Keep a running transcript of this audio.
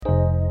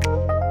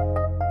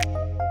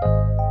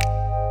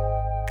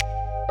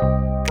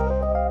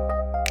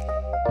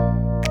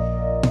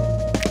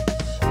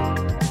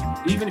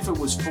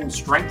full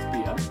strength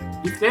beer,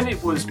 if then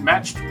it was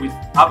matched with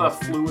other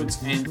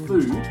fluids and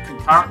food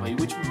concurrently,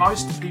 which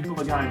most people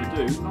are going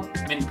to do, not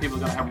many people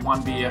are going to have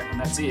one beer and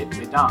that's it,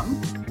 they're done,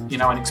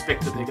 and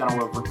expect that they're going to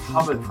have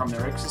recovered from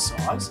their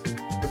exercise.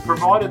 But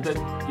provided that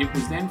it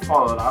was then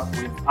followed up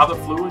with other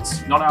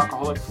fluids,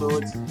 non-alcoholic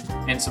fluids,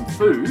 and some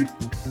food,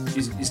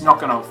 is not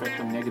going to affect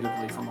them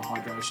negatively from a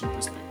hydration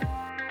perspective.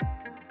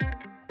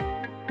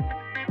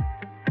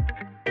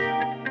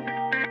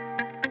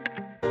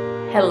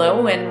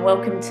 Hello and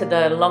welcome to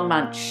the Long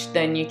Munch,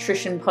 the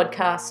nutrition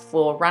podcast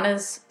for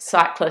runners,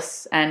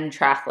 cyclists and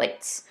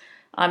triathletes.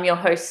 I'm your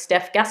host,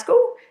 Steph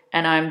Gaskell,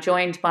 and I'm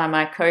joined by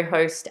my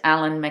co-host,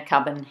 Alan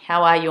McCubbin.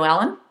 How are you,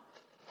 Alan?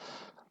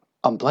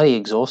 I'm bloody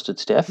exhausted,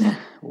 Steph.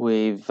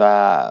 We've,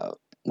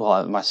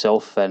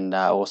 myself and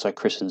also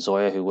Chris and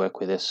Zoya, who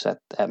work with us at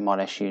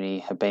Monash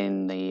Uni, have been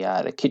in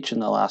the kitchen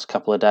the last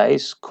couple of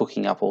days,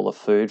 cooking up all the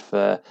food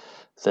for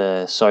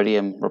the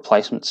sodium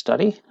replacement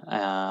study,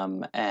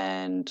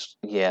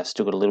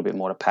 still got a little bit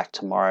more to pack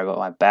tomorrow, but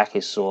my back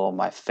is sore,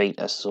 my feet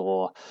are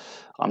sore.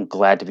 I'm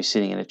glad to be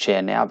sitting in a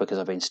chair now because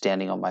I've been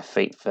standing on my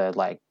feet for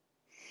like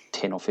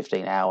 10 or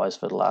 15 hours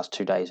for the last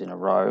 2 days in a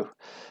row,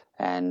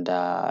 and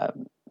my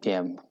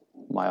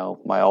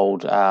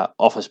old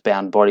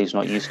office-bound body's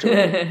not used to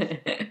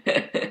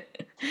it.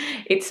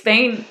 It's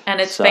been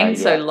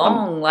so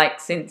long,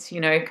 since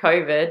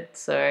COVID,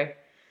 so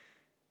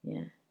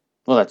yeah.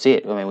 Well, that's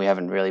it. I mean, we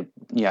haven't really,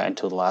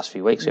 until the last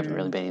few weeks, we haven't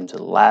really been into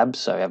the lab,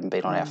 so we haven't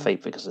been on our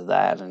feet because of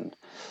that. And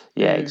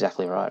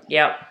exactly right.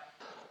 Yep.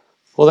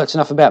 Well, that's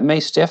enough about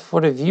me, Steph.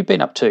 What have you been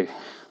up to?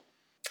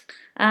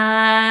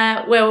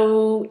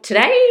 Well,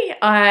 today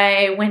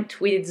I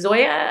went with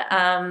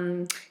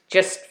Zoya,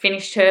 just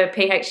finished her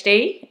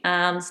PhD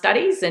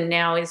studies and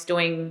now is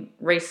doing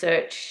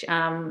research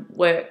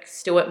work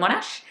still at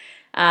Monash.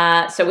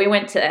 So we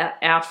went to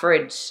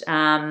Alfred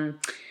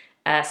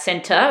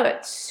Centre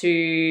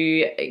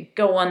to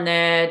go on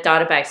their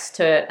database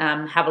to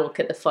have a look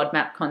at the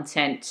FODMAP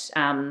content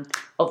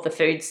of the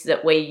foods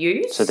that we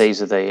use. So these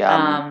are the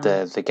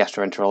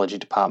gastroenterology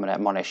department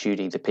at Monash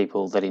Uni, the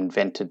people that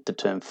invented the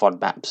term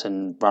FODMAPs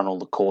and run all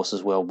the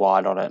courses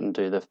worldwide on it and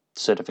do the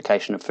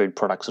certification of food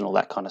products and all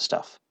that kind of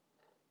stuff.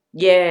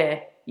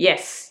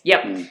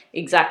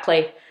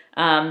 Exactly.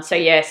 Went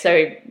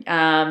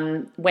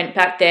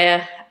back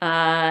there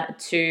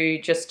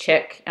to just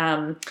check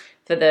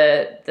for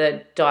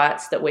the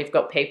diets that we've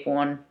got people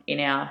on in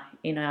our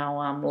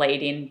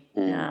lead-in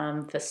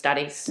for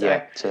studies. So.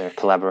 Yeah, it's a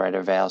collaborator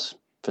of ours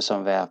for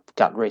some of our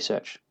gut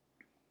research.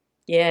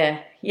 Yeah.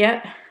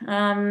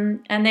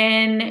 And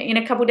then in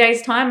a couple of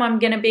days' time, I'm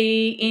going to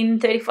be in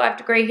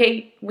 35-degree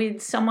heat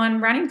with someone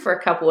running for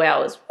a couple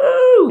hours.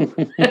 Woo!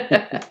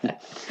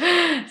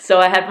 So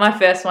I had my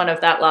first one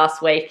of that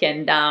last week,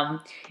 and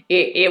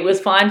it was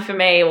fine for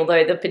me.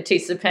 Although the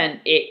participant,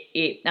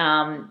 it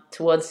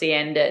towards the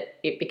end,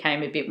 it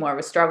became a bit more of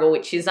a struggle,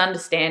 which is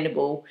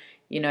understandable.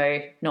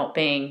 Not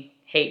being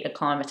heat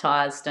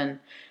acclimatized, and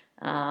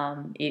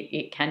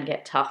it can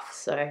get tough.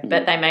 So,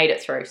 but they made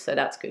it through, so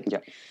that's good.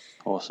 Yep.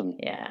 Awesome.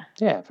 Yeah,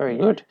 very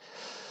good.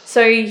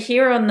 So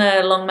here on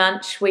the Long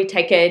Munch, we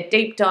take a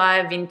deep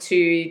dive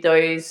into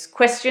those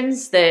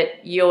questions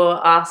that you're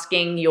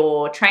asking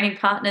your training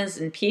partners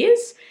and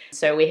peers.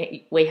 So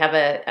we have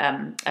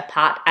a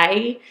part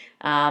A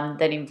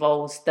that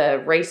involves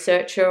the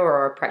researcher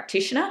or a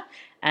practitioner,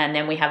 and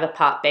then we have a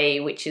part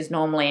B which is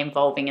normally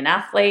involving an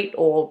athlete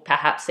or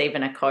perhaps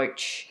even a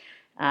coach.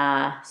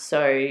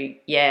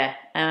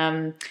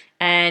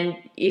 And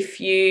if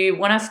you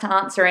want us to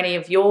answer any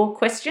of your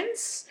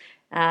questions,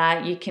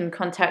 you can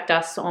contact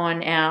us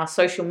on our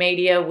social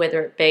media,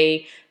 whether it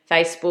be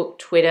Facebook,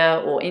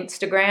 Twitter, or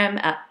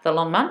Instagram at The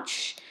Long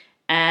Munch.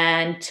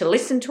 And to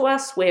listen to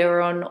us,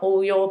 we're on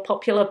all your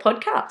popular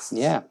podcasts.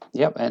 Yeah,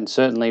 yep. And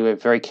certainly we're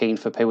very keen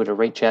for people to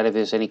reach out if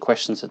there's any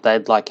questions that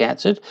they'd like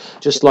answered.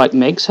 Just like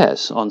Megs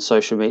has on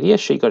social media,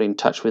 she got in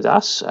touch with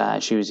us.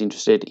 She was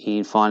interested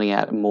in finding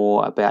out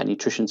more about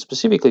nutrition,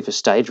 specifically for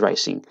stage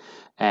racing,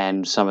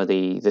 and some of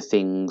the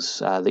things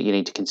that you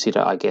need to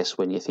consider, I guess,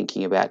 when you're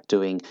thinking about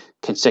doing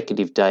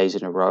consecutive days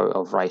in a row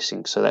of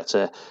racing. So that's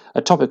a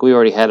topic we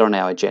already had on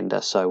our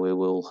agenda, so we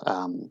will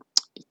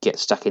get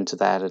stuck into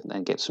that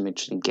and get some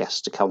interesting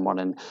guests to come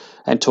on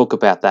and talk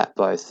about that,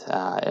 both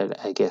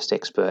a guest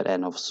expert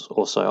and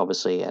also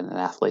obviously an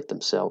athlete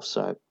themselves.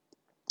 So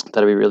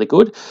that'll be really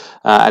good.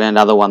 And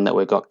another one that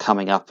we've got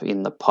coming up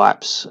in the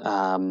pipes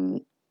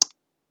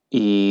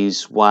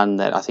is one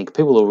that I think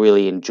people will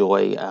really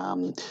enjoy,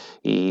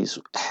 is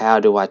how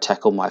do I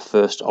tackle my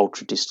first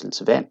ultra distance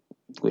event?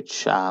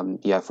 Which, for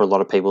a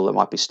lot of people that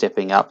might be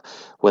stepping up,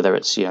 whether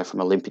it's,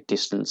 from Olympic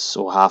distance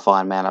or half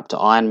Ironman up to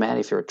Ironman,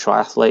 if you're a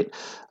triathlete,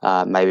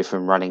 maybe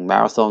from running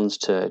marathons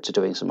to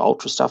doing some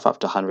ultra stuff up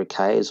to 100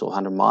 Ks or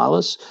 100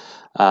 milers,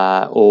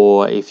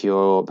 or if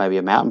you're maybe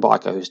a mountain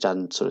biker who's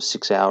done sort of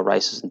 6-hour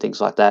races and things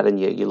like that, and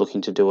you're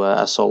looking to do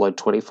a solo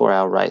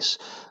 24-hour race,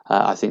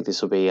 I think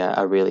this will be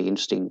a really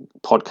interesting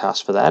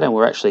podcast for that. And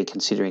we're actually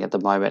considering at the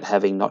moment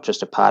having not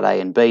just a part A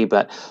and B,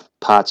 but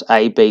parts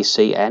A, B,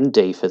 C, and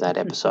D for that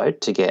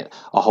episode to get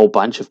a whole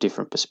bunch of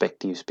different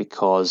perspectives,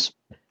 because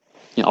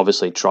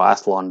obviously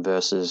triathlon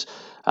versus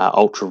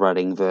ultra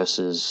running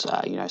versus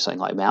something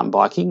like mountain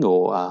biking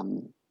or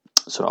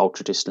sort of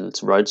ultra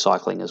distance road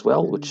cycling as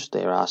well, which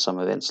there are some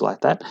events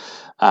like that.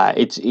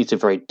 It's a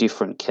very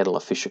different kettle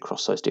of fish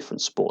across those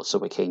different sports. So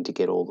we're keen to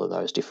get all of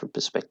those different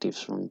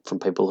perspectives from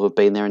people who have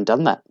been there and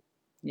done that.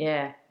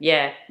 Yeah,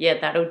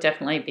 that'll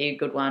definitely be a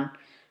good one,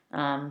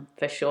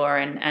 for sure.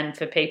 And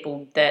for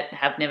people that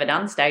have never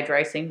done stage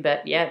racing,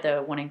 but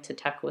they're wanting to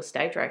tackle a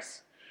stage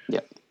race.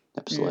 Yep,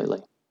 absolutely.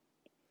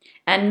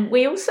 And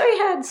we also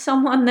had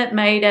someone that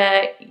made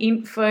a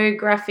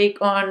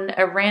infographic on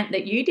a rant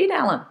that you did,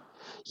 Alan.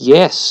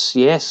 Yes,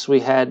 we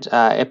had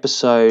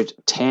episode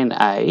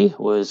 10A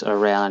was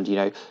around,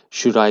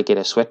 should I get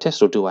a sweat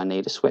test or do I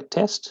need a sweat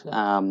test?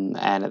 And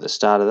at the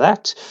start of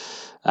that,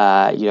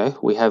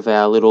 we have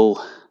our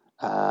little,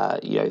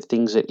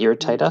 things that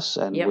irritate us,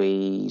 and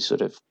we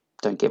sort of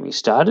don't get me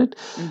started.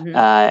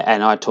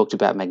 And I talked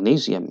about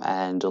magnesium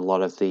and a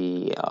lot of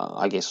the,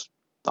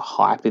 the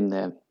hype in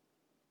the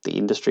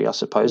industry, I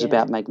suppose,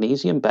 about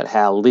magnesium, but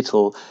how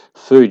little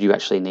food you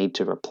actually need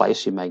to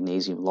replace your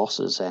magnesium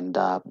losses. And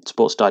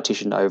sports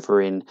dietitian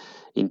over in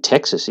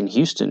Texas, in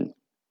Houston,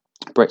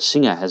 Brett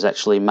Singer, has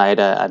actually made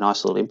a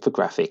nice little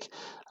infographic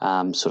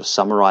sort of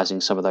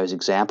summarizing some of those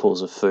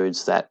examples of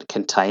foods that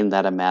contain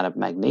that amount of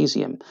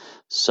magnesium.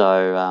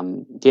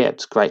 So,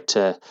 it's great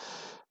to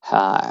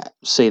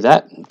see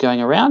that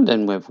going around,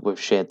 and we've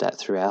shared that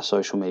through our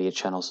social media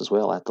channels as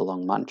well, at The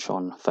Long Munch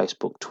on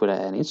Facebook, Twitter,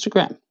 and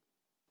Instagram.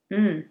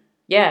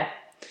 Yeah,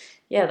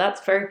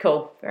 that's very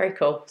cool. Very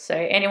cool. So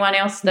anyone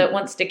else that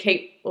wants to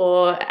keep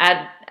or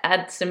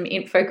add some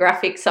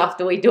infographics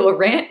after we do a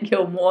rant,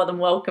 you're more than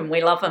welcome.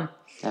 We love them.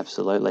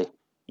 Absolutely.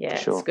 Yeah,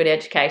 sure. It's good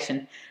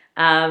education.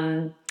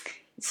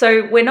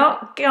 So we're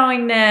not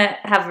going to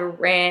have a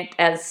rant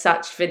as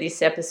such for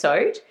this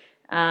episode.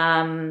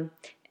 The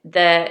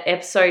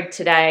episode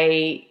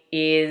today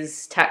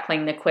is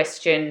tackling the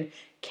question,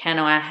 can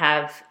I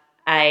have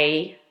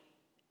a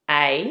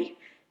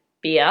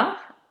beer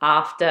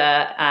after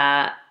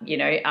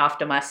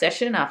after my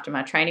session, after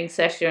my training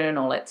session,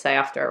 or let's say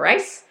after a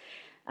race?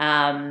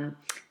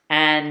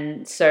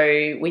 And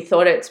so we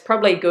thought it's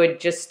probably good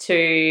just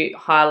to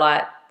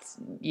highlight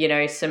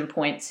some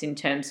points in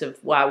terms of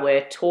why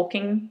we're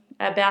talking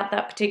about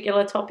that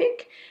particular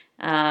topic.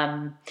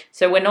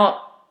 So we're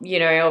not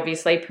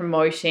obviously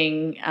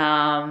promoting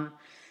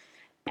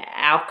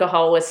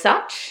alcohol as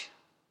such.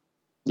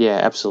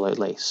 Yeah,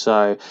 absolutely.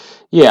 So,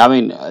 I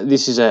mean,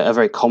 this is a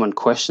very common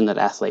question that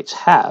athletes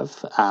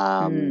have.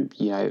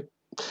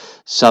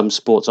 Some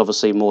sports,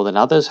 obviously more than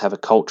others, have a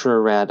culture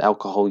around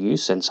alcohol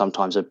use and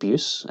sometimes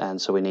abuse,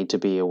 and so we need to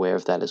be aware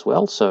of that as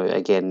well. So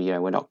again,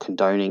 we're not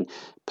condoning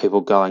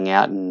people going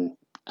out and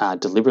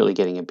deliberately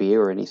getting a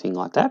beer or anything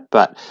like that,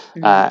 but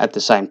at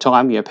the same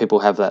time, people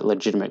have that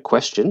legitimate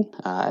question,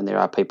 and there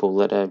are people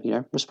that are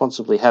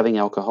responsibly having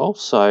alcohol.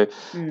 So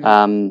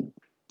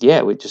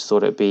we just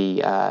thought it'd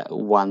be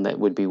one that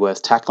would be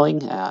worth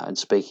tackling, and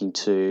speaking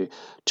to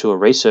a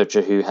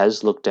researcher who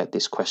has looked at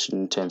this question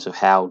in terms of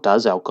how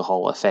does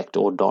alcohol affect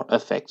or not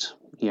affect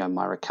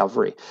my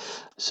recovery.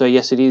 So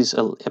yes, it is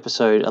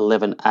episode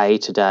 11A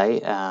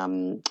today,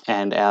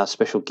 and our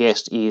special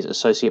guest is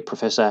Associate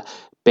Professor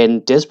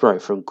Ben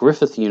Desbrow from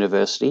Griffith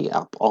University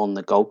up on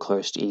the Gold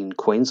Coast in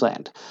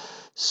Queensland.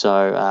 So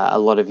a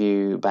lot of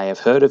you may have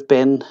heard of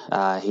Ben.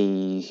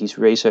 His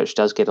research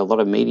does get a lot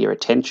of media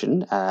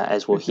attention,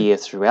 as we'll hear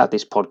throughout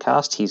this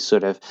podcast. He's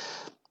sort of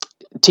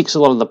ticks a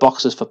lot of the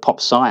boxes for pop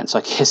science,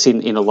 I guess,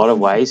 in a lot of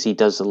ways. He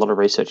does a lot of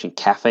research in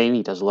caffeine.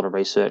 He does a lot of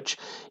research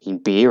in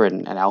beer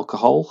and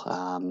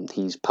alcohol.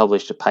 He's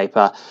published a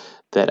paper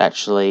that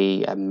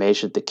actually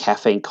measured the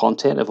caffeine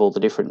content of all the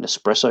different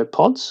Nespresso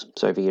pods.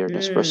 So if you're an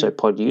Nespresso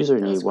pod user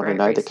and you want to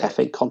know the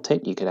caffeine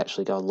content, you can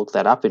actually go and look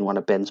that up in one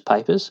of Ben's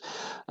papers.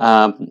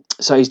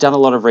 So he's done a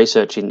lot of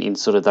research in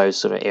sort of those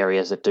sort of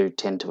areas that do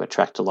tend to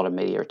attract a lot of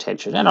media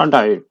attention. And I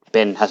know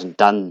Ben hasn't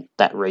done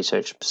that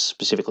research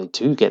specifically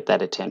to get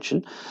that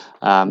attention.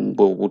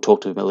 We'll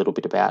talk to him a little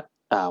bit about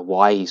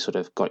why he sort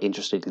of got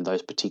interested in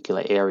those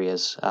particular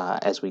areas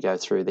as we go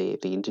through the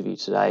interview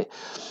today.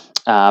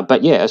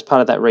 But as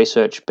part of that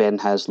research, Ben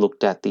has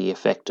looked at the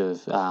effect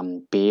of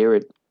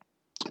beer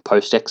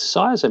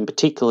post-exercise, and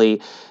particularly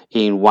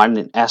in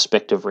one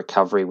aspect of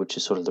recovery, which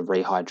is sort of the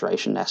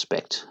rehydration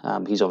aspect.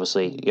 He's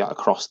obviously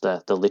across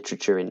the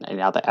literature in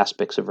other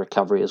aspects of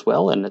recovery as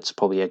well, and it's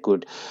probably a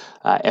good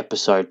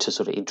episode to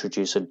sort of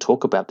introduce and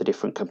talk about the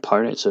different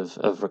components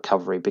of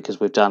recovery,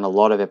 because we've done a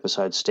lot of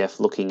episodes, Steph,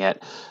 looking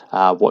at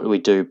what we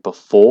do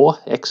before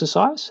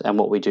exercise and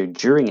what we do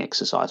during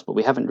exercise, but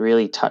we haven't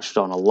really touched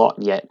on a lot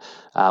yet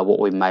what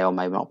we may or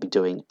may not be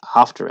doing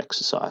after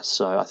exercise.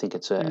 So I think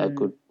it's a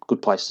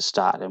good place to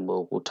start, and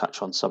we'll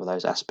touch on some of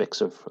those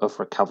aspects of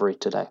recovery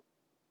today.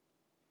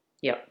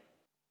 Yep.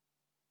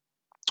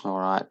 All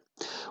right.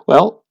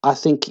 Well, I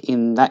think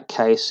in that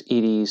case,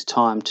 it is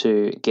time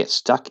to get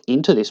stuck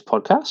into this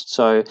podcast.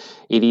 So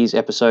it is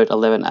episode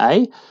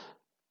 11A.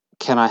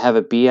 Can I have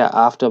a beer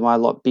after my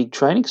big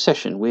training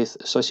session with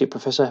Associate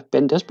Professor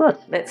Ben Desbrow?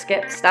 Let's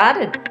get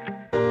started.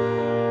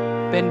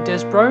 Ben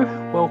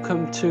Desbrow,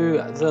 welcome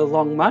to the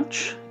Long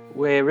Munch.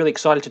 We're really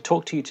excited to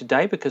talk to you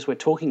today because we're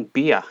talking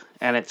beer,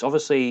 and it's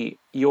obviously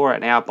you're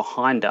an hour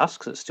behind us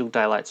because it's still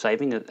daylight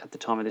saving at the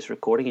time of this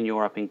recording, and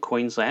you're up in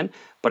Queensland,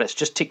 but it's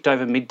just ticked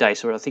over midday,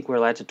 so I think we're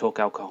allowed to talk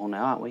alcohol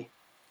now, aren't we?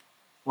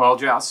 Well,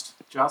 just.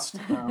 I've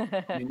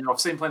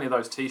seen plenty of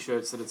those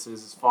T-shirts that it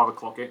says it's 5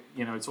 o'clock.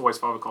 It's always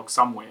 5 o'clock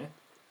somewhere.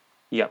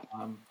 Yep.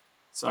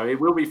 So it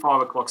will be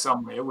 5 o'clock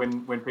somewhere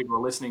when people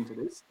are listening to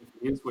this. If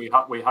it is, we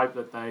hope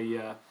that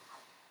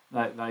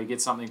they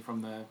get something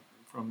from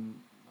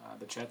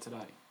the chat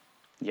today.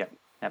 Yep,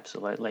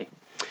 absolutely.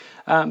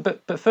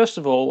 But first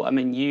of all, I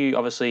mean, you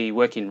obviously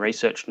work in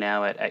research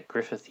now at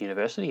Griffith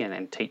University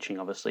and teaching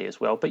obviously as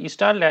well. But you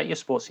started out your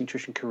sports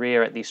nutrition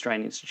career at the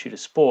Australian Institute of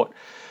Sport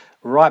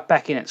right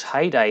back in its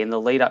heyday in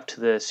the lead up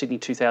to the Sydney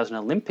 2000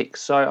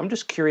 Olympics. So I'm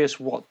just curious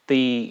what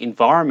the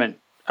environment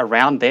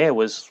around there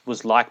was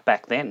like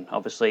back then.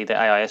 Obviously, the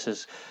AIS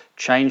has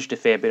changed a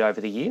fair bit over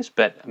the years,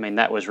 but I mean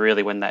that was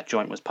really when that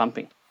joint was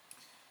pumping.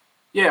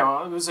 Yeah,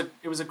 well,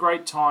 it was a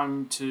great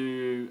time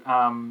to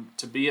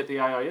be at the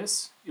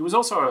AIS. It was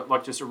also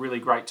just a really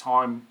great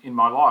time in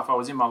my life. I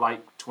was in my late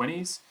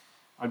 20s.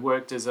 I'd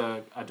worked as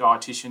a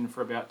dietitian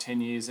for about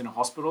 10 years in a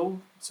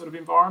hospital sort of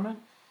environment.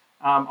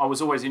 I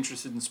was always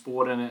interested in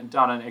sport and had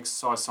done an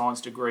exercise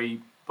science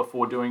degree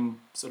before doing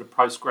sort of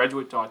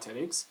postgraduate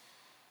dietetics.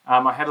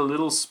 I had a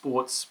little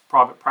sports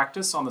private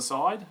practice on the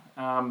side,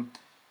 and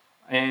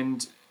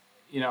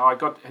I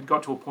had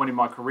got to a point in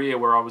my career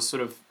where I was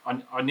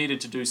I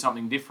needed to do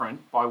something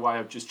different by way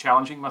of just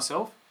challenging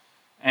myself.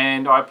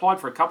 And I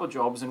applied for a couple of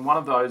jobs, and one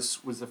of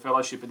those was the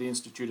fellowship at the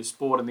Institute of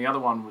Sport, and the other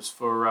one was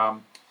for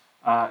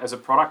as a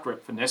product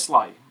rep for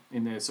Nestle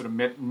in their sort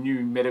of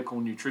new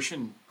medical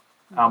nutrition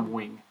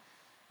wing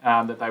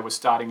that they were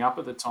starting up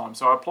at the time.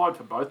 So I applied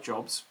for both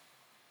jobs,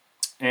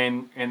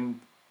 and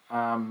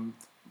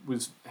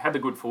had the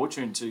good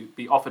fortune to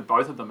be offered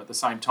both of them at the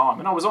same time.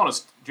 And I was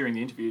honest during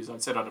the interviews.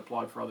 I'd said I'd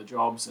applied for other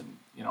jobs, and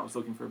I was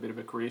looking for a bit of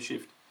a career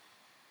shift.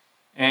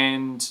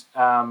 And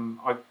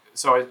I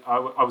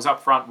was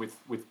up front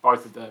with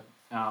both of the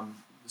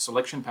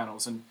selection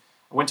panels, and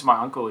I went to my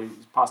uncle,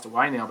 who's passed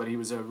away now, but he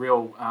was a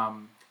real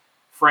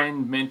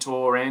friend,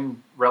 mentor,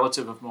 and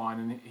relative of mine,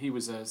 and he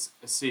was a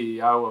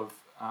CEO of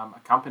a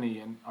company,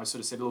 and I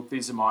sort of said, look,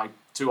 these are my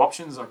two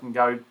options. I can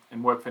go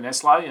and work for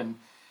Nestle and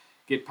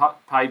get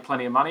paid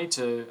plenty of money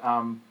to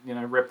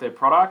rep their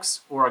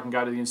products, or I can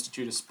go to the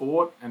Institute of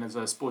Sport and as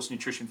a sports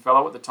nutrition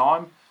fellow at the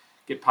time,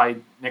 get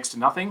paid next to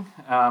nothing,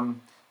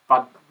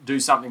 but do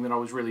something that I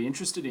was really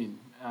interested in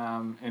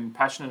and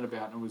passionate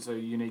about, and it was a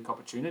unique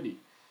opportunity.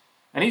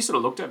 And he sort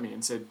of looked at me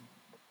and said,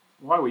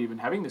 why are we even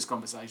having this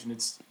conversation?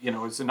 It's a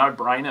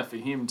no-brainer for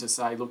him to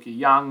say, look, you're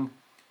young,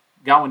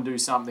 go and do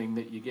something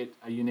that you get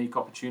a unique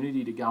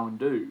opportunity to go and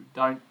do.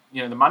 Don't,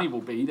 the money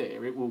will be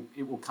there. It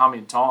will come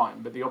in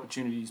time, but the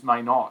opportunities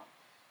may not.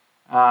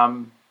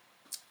 And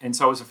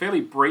so it was a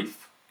fairly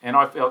brief, and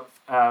I felt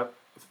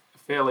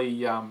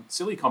fairly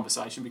silly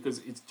conversation because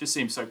it just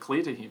seemed so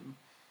clear to him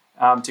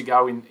to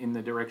go in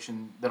the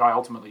direction that I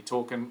ultimately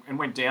took, and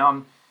went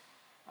down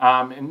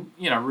and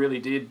really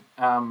did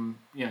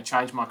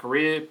change my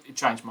career. It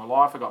changed my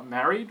life. I got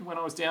married when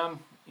I was down.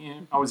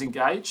 I was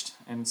engaged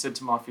and said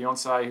to my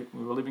fiance,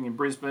 we were living in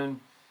Brisbane,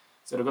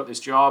 said, I've got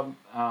this job.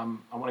 I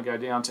want to go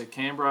down to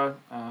Canberra.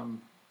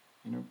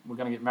 We're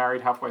going to get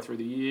married halfway through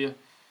the year. Do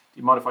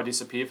you mind if I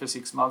disappear for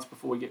 6 months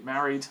before we get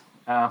married?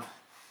 Look,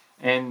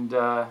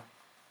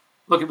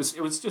 it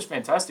was just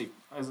fantastic.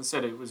 As I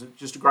said, it was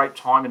just a great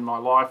time in my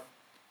life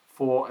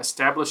for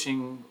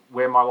establishing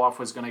where my life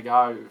was going to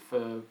go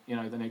for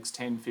the next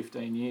 10,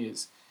 15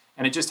 years.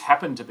 And it just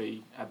happened to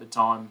be at the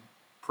time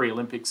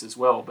pre-Olympics as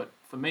well. But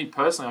for me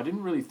personally, I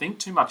didn't really think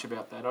too much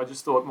about that. I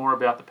just thought more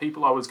about the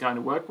people I was going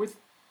to work with,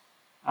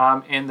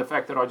 and the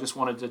fact that I just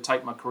wanted to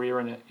take my career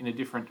in a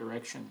different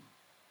direction.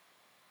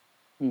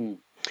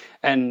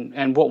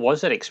 And what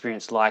was that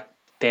experience like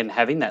then,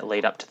 having that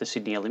lead up to the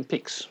Sydney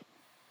Olympics?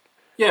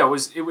 Yeah,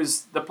 it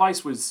was the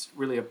place was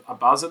really a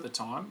buzz at the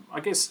time. I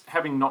guess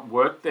having not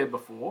worked there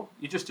before,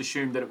 you just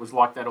assumed that it was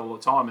like that all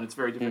the time, and it's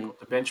very difficult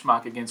to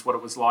benchmark against what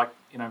it was like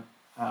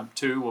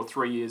 2 or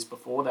 3 years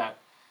before that.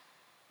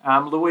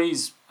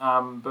 Louise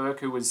Burke,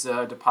 who was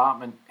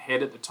department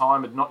head at the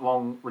time, had not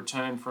long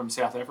returned from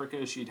South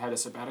Africa. She'd had a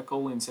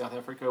sabbatical in South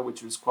Africa,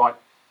 which was quite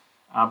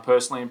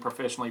personally and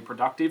professionally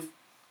productive.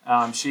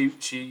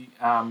 She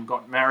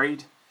got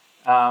married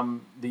the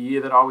year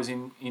that I was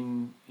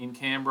in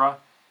Canberra.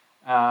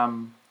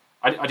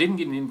 I didn't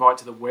get an invite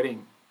to the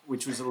wedding,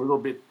 which was I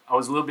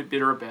was a little bit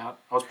bitter about.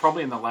 I was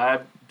probably in the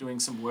lab doing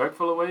some work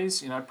for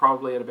Louise,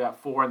 probably at about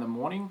 4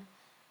 a.m.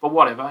 But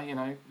whatever,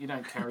 you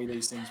don't carry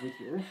these things with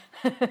you.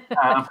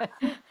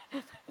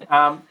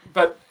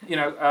 But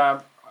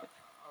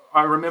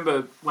I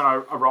remember when I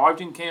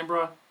arrived in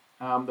Canberra,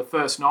 The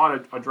first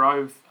night I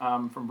drove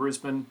from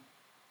Brisbane.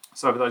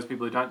 So for those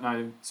people who don't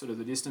know sort of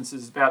the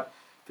distances, about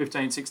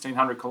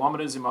 1,600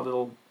 kilometres in my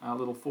little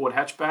Ford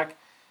hatchback.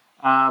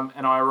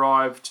 And I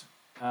arrived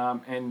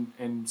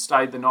and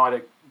stayed the night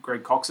at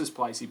Greg Cox's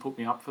place. He put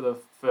me up for the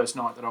first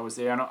night that I was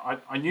there. And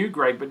I knew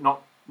Greg, but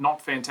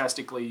not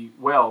fantastically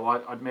well.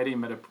 I'd met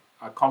him at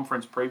a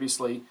conference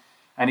previously,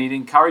 and he'd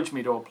encouraged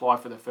me to apply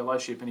for the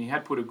fellowship, and he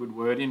had put a good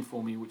word in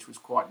for me, which was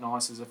quite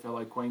nice as a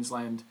fellow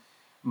Queensland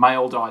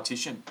male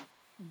dietitian.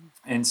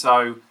 And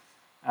so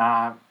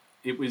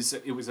it was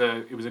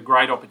a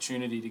great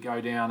opportunity to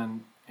go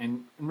down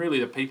and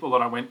really the people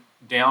that I went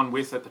down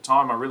with at the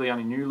time, I really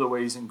only knew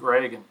Louise and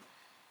Greg, and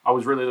I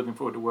was really looking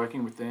forward to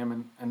working with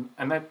them,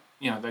 and that,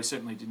 they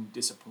certainly didn't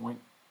disappoint.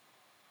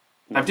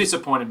 They've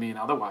disappointed me in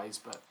other ways,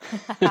 but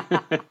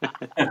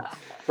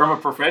from a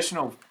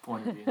professional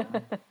point of view,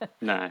 no.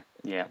 No,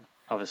 yeah,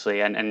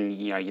 obviously, and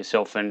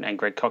yourself and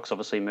Greg Cox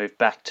obviously moved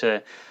back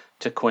to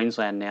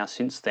Queensland now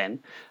since then,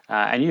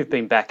 and you've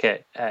been back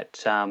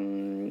at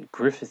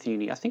Griffith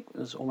Uni. I think it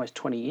was almost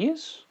 20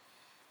 years.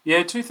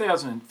 Yeah,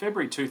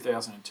 February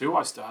 2002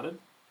 I started.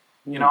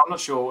 I'm not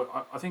sure.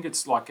 I think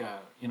it's like a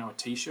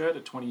T-shirt, a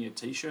 20-year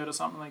T-shirt or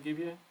something they give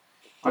you.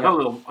 I got a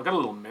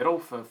little medal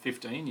for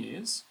 15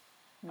 years,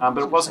 but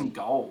it wasn't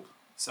gold,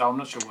 so I'm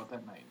not sure what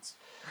that means.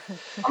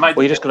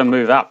 Well, you just got to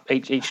move up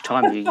each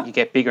time. You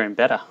get bigger and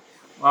better.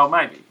 Well,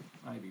 maybe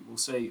we'll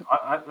see.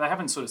 They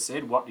haven't sort of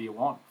said what do you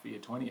want for your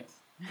 20th.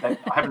 I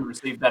haven't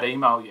received that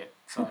email yet,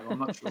 so I'm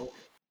not sure.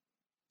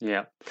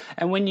 Yeah.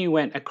 And when you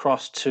went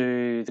across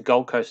to the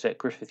Gold Coast at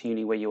Griffith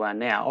Uni where you are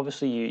now,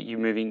 obviously you're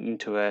moving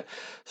into a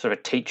sort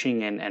of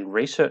teaching and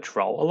research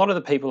role. A lot of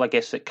the people, I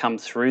guess, that come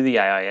through the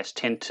AIS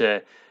tend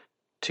to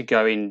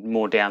go in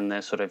more down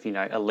the sort of,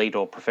 elite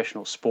or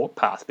professional sport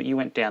path, but you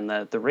went down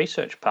the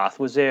research path.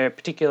 Was there a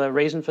particular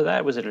reason for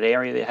that? Was it an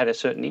area that you had a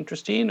certain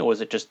interest in, or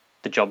was it just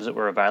the jobs that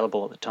were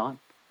available at the time?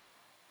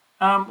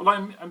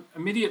 Well,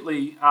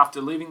 immediately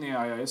after leaving the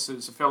AIS,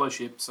 it's a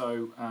fellowship,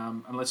 so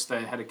unless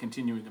they had a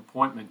continuing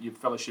appointment, your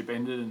fellowship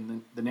ended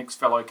and the next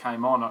fellow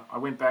came on. I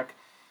went back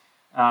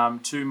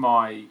to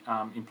my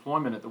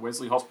employment at the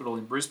Wesley Hospital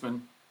in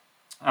Brisbane,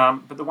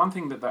 but the one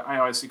thing that the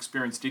AIS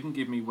experience didn't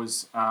give me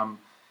was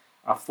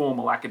a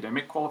formal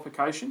academic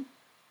qualification.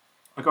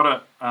 I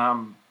got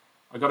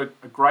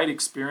a great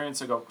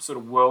experience. I got sort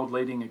of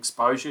world-leading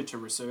exposure to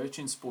research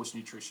in sports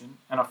nutrition,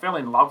 and I fell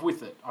in love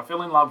with it. I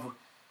fell in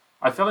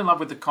love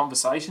with the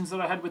conversations that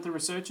I had with the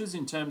researchers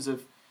in terms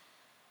of,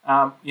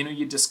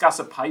 you discuss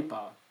a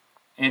paper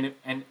and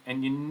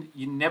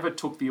you never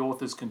took the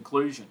author's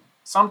conclusion.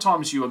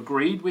 Sometimes you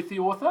agreed with the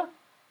author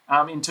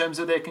in terms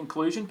of their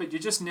conclusion, but you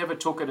just never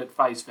took it at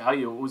face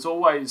value. It was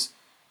always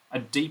a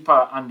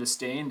deeper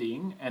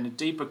understanding and a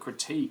deeper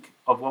critique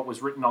of what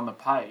was written on the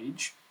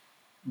page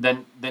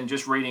than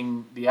just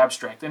reading the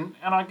abstract. And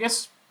I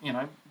guess,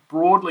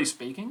 broadly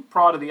speaking,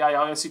 prior to the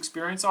AIS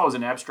experience, I was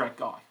an abstract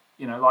guy.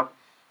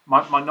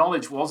 My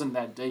knowledge wasn't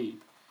that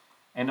deep,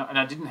 and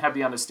I didn't have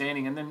the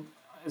understanding. And then,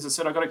 as I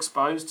said, I got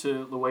exposed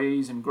to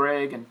Louise and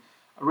Greg and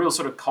a real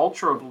sort of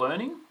culture of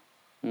learning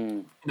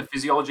in the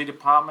physiology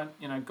department.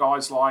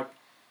 Guys like,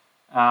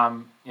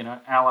 Alan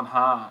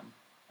Hahn.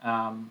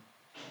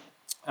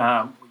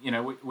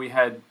 We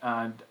had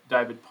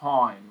David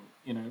Pine.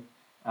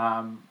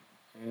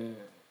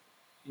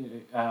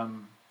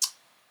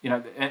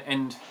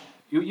 And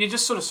you're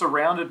just sort of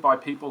surrounded by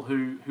people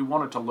who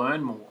wanted to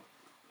learn more.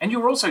 And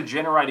you're also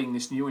generating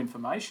this new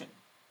information,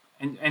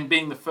 and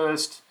being the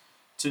first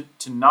to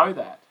know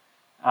that,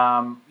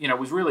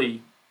 was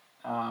really,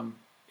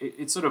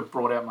 it sort of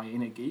brought out my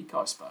inner geek,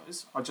 I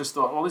suppose. I just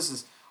thought,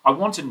 I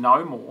want to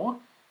know more,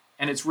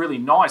 and it's really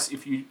nice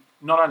if you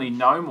not only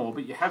know more,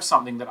 but you have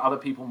something that other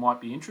people might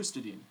be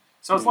interested in.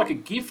 So it's like a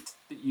gift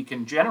that you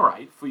can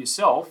generate for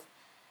yourself.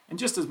 And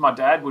just as my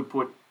dad would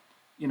put,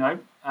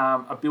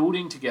 a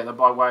building together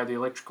by way of the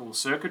electrical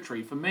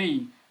circuitry, for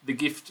me, the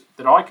gift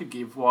that I could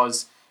give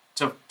was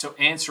to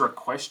answer a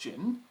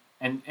question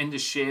and to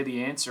share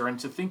the answer and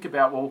to think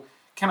about, well,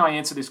 can I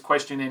answer this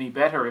question any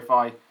better if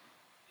I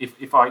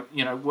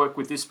work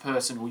with this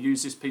person or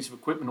use this piece of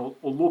equipment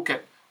or look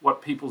at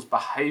what people's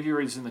behaviour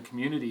is in the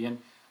community and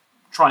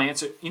try and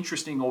answer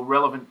interesting or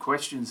relevant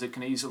questions that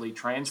can easily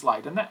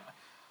translate. And that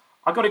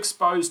I got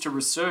exposed to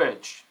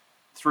research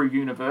through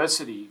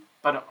university,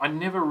 but I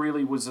never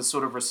really was a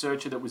sort of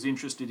researcher that was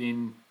interested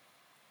in,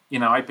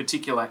 a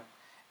particular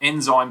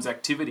enzyme's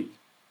activity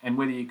and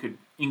whether you could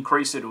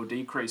increase it or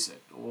decrease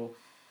it, or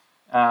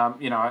a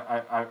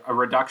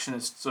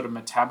reductionist sort of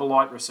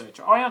metabolite research.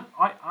 I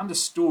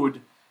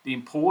understood the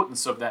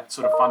importance of that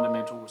sort of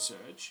fundamental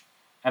research,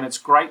 and it's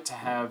great to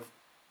have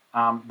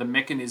the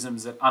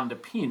mechanisms that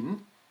underpin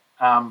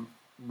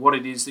what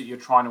it is that you're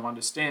trying to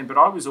understand. But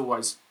I was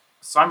always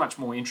so much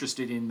more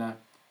interested in the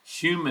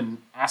human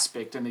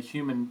aspect and the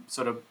human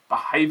sort of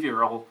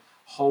behavioural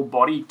whole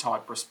body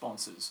type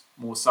responses,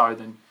 more so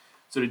than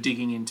sort of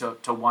digging into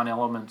one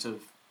element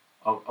of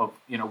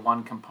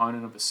one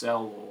component of a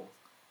cell or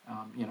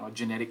a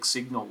genetic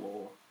signal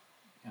or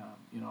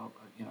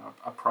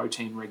a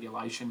protein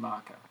regulation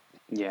marker.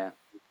 Yeah,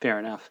 fair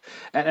enough.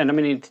 And I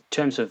mean, in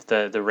terms of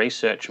the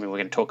research, I mean, we're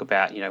going to talk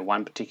about,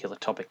 one particular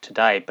topic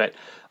today, but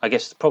I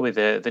guess probably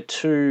the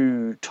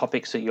two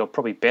topics that you're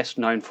probably best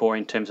known for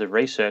in terms of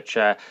research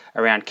are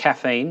around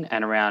caffeine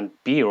and around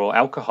beer or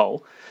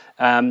alcohol.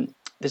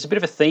 There's a bit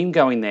of a theme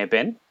going there,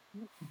 Ben.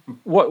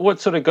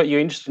 What sort of got you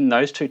interested in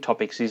those two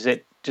topics? Is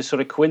it just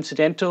sort of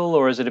coincidental,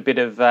 or is it a bit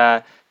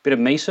of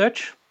me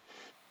search?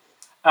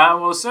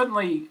 Well,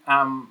 certainly,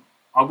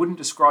 I wouldn't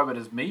describe it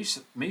as me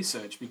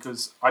search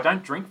because I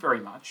don't drink very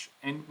much.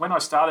 And when I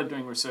started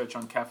doing research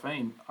on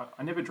caffeine,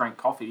 I never drank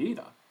coffee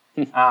either.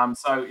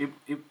 So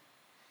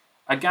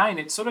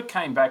it sort of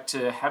came back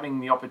to having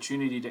the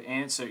opportunity to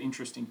answer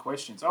interesting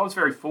questions. I was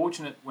very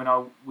fortunate when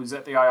I was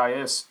at the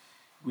AIS.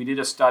 We did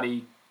a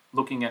study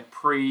looking at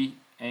pre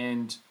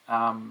and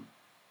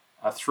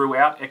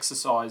throughout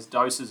exercise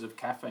doses of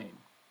caffeine.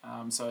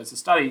 So it's a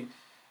study.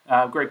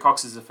 Greg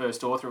Cox is the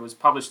first author. It was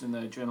published in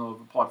the Journal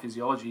of Applied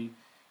Physiology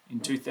in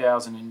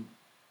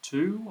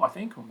 2002, I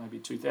think, or maybe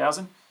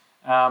 2000,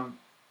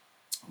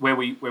 where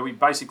we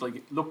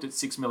basically looked at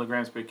 6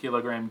 milligrams per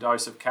kilogram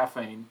dose of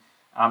caffeine,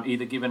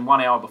 either given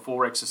 1 hour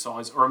before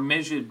exercise or a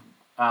measured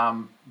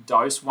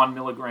dose, 1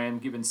 milligram,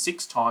 given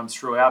 6 times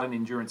throughout an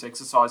endurance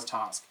exercise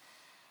task.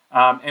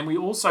 And we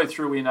also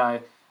threw in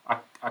a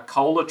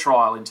cola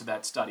trial into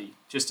that study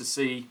just to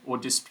see or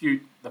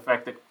dispute the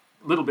fact that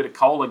a little bit of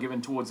cola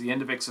given towards the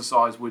end of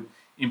exercise would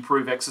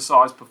improve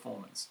exercise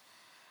performance.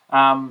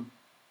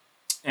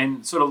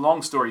 And sort of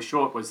long story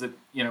short was that,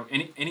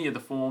 any of the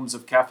forms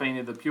of caffeine,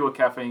 either the pure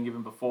caffeine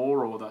given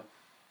before or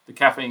the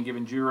caffeine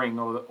given during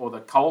or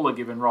the cola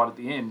given right at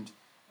the end,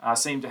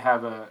 seem to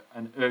have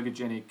an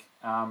ergogenic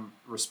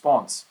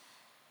response.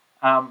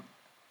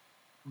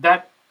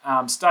 That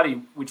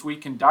study, which we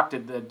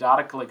conducted, the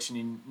data collection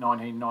in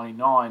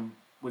 1999,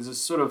 was a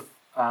sort of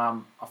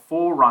a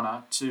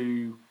forerunner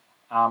to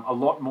a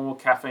lot more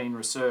caffeine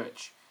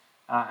research.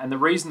 And the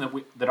reason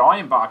that I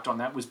embarked on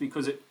that was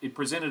because it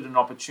presented an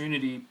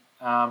opportunity.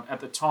 At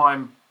the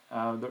time,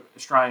 the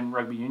Australian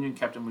rugby union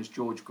captain was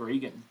George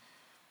Gregan,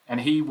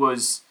 and he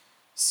was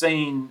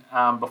seen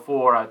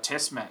before a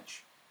test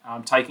match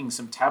taking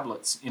some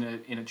tablets in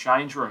a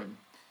change room,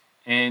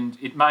 and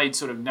it made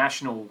sort of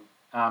national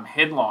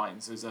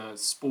headlines as a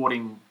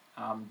sporting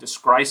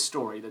disgrace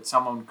story that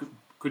someone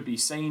could be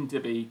seen to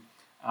be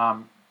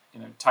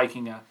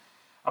taking a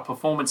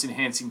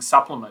performance-enhancing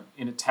supplement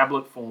in a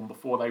tablet form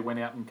before they went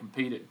out and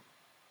competed.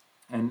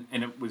 And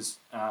it was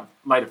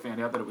later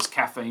found out that it was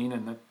caffeine,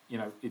 and that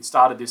it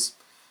started this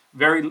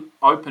very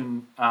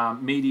open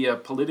media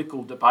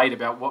political debate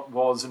about what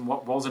was and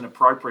what wasn't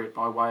appropriate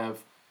by way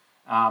of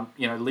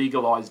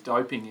legalised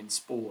doping in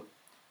sport.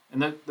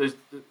 And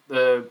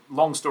the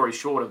long story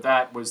short of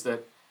that was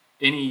that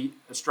any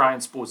Australian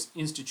Sports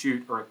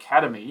Institute or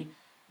academy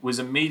was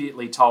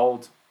immediately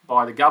told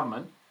by the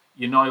government,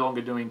 you're no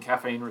longer doing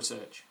caffeine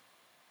research,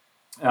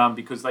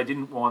 because they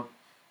didn't want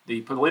the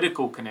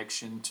political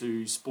connection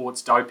to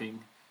sports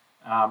doping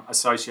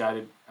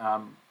associated,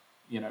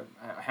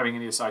 having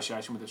any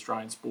association with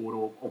Australian sport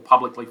or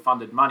publicly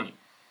funded money.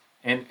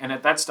 And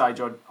at that stage,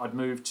 I'd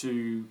moved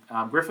to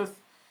Griffith.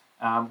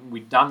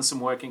 We'd done some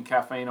work in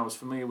caffeine. I was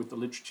familiar with the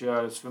literature.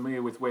 I was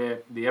familiar with where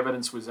the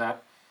evidence was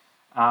at.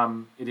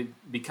 It had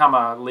become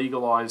a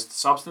legalised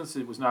substance.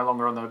 It was no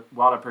longer on the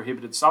WADA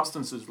prohibited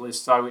substances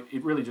list, so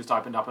it really just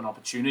opened up an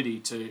opportunity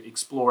to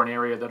explore an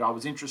area that I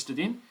was interested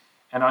in.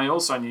 And I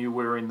also knew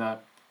we were in a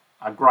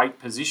great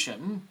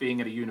position, being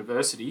at a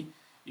university.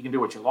 You can do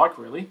what you like,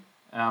 really,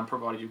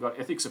 provided you've got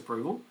ethics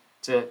approval,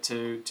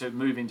 to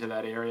move into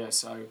that area.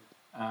 So,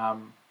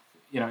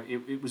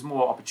 it was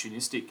more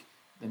opportunistic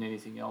than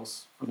anything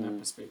else from that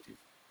perspective.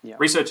 Yeah.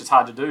 Research is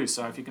hard to do,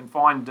 so if you can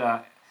find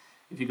an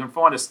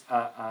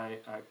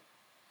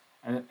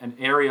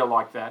area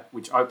like that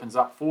which opens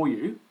up for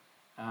you,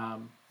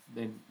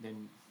 then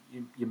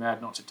you're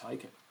mad not to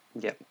take it.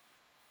 Yep,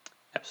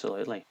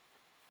 absolutely.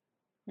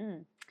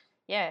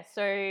 Yeah,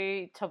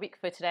 so topic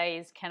for today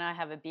is, can I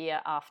have a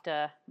beer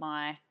after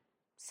my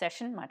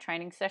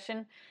training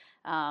session,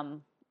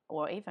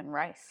 or even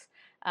race?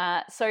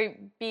 So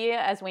beer,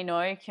 as we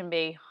know, can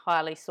be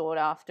highly sought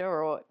after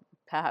or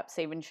perhaps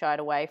even shied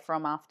away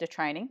from after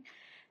training,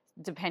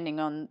 depending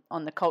on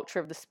the culture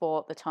of the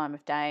sport, the time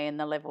of day, and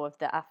the level of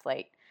the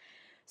athlete.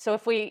 So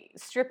if we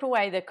strip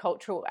away the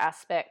cultural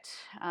aspect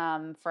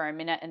for a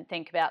minute and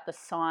think about the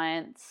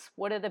science,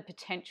 what are the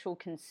potential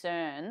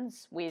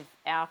concerns with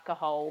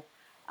alcohol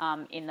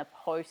in the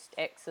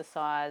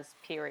post-exercise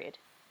period?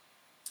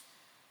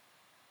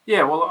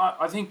 Yeah, well,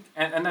 I think,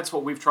 and that's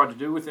what we've tried to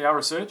do with our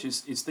research,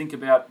 is think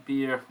about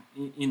beer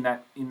in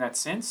that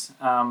sense.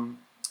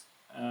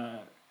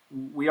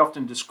 We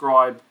often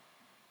describe,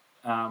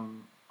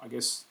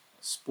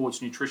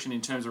 sports nutrition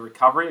in terms of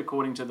recovery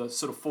according to the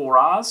sort of 4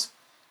 R's: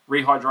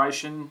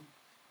 rehydration,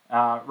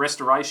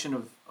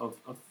 restoration of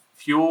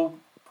fuel,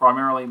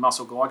 primarily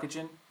muscle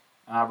glycogen,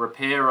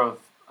 repair of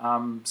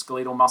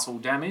skeletal muscle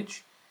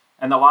damage,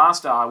 and the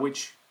last R,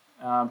 which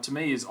to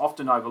me is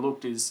often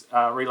overlooked is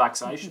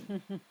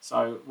relaxation.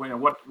 So,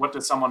 what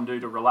does someone do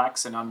to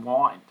relax and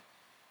unwind?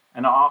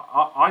 And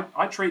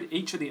I treat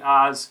each of the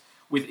R's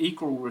with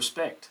equal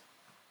respect.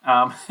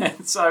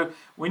 And so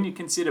when you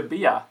consider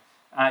beer,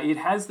 it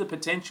has the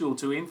potential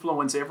to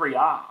influence every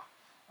R.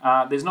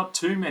 There's not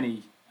too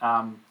many,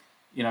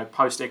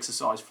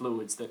 post-exercise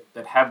fluids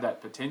that have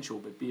that potential,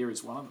 but beer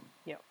is one of them.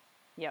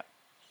 Yep.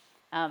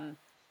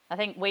 I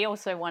think we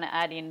also want to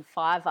add in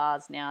 5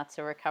 R's now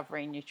to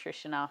recovery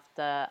nutrition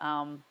after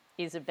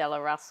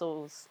Isabella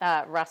Russow's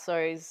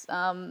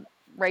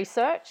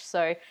research.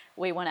 So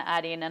we want to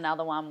add in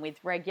another one with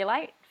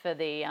regulate for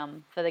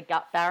the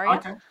gut barrier.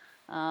 Okay.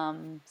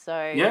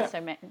 So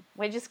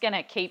we're just going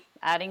to keep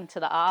adding to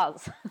the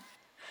R's.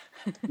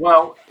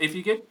 Well, if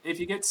you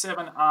get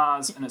 7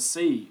 R's and a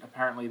C,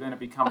 apparently then it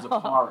becomes a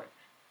pirate.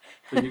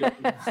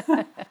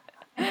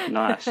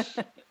 Nice.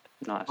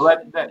 Well,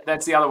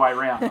 that's the other way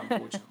around,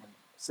 unfortunately.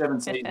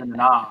 7 C's and an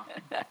R.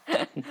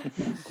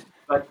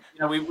 But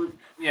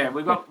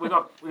we've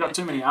got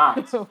too many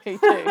R's. We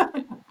do.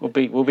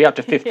 We'll be up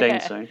to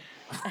 15 soon.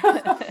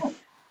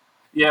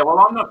 Yeah,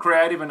 well, I'm not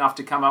creative enough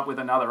to come up with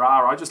another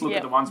R. I just look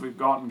at the ones we've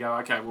got and go,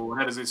 okay, well,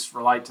 how does this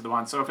relate to the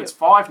one? So if it's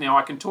 5 now,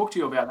 I can talk to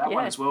you about that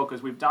one as well,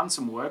 because we've done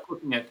some work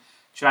looking at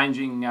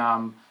changing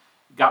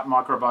gut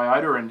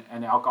microbiota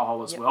and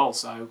alcohol as well.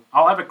 So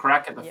I'll have a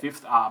crack at the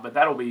 5th R, but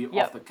that'll be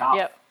off the cuff.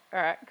 Yep.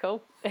 All right,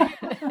 cool.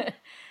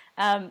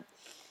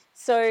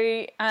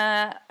 So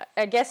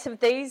I guess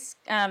have these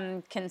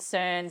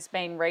concerns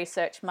been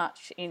researched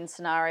much in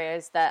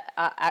scenarios that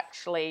are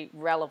actually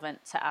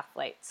relevant to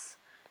athletes?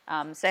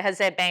 So has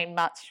there been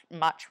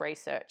much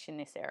research in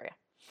this area?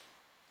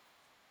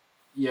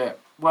 Yeah,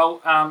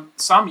 well,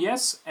 some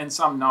yes and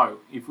some no,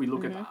 if we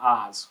look at the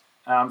R's.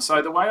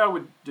 So the way I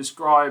would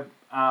describe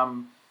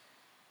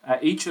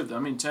each of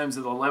them in terms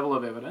of the level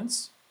of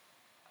evidence,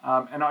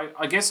 and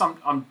I guess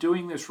I'm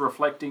doing this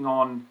reflecting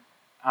on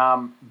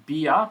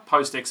beer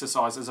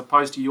post-exercise as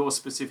opposed to your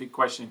specific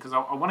question, because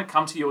I want to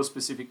come to your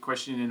specific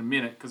question in a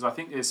minute, because I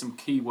think there's some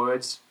key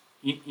words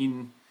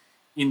in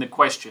the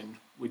question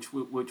which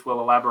we'll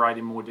elaborate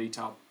in more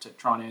detail to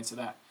try and answer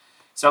that.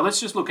 So let's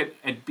just look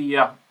at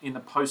beer in the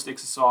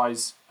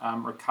post-exercise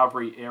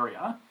recovery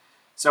area.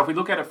 So if we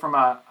look at it from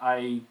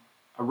a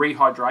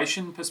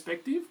rehydration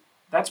perspective,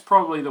 that's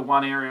probably the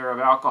one area of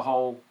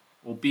alcohol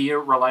or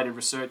beer-related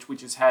research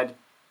which has had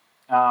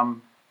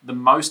the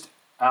most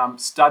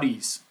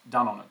studies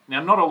done on it.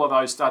 Now, not all of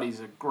those studies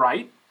are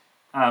great.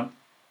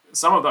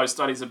 Some of those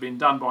studies have been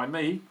done by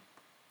me,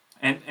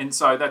 and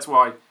so that's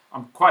why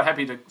I'm quite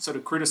happy to sort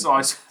of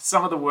criticise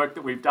some of the work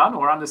that we've done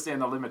or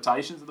understand the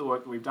limitations of the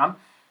work that we've done,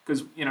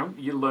 because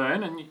you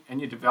learn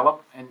and you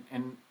develop,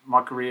 and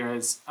my career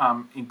has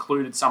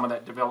included some of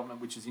that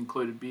development, which has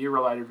included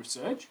beer-related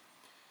research.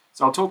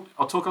 So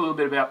I'll talk a little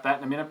bit about that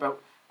in a minute.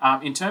 But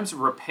in terms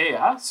of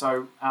repair,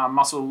 so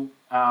muscle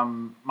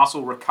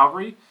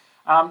recovery,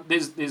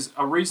 there's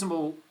a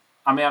reasonable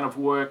amount of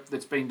work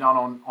that's been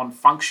done on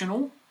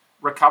functional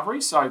recovery.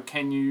 So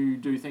can you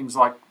do things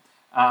like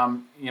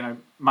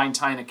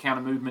maintain a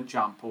counter movement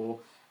jump, or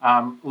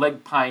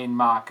leg pain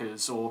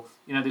markers, or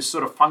this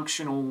sort of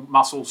functional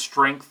muscle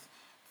strength,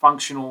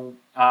 functional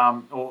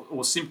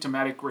or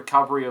symptomatic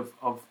recovery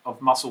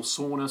of muscle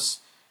soreness,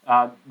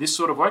 this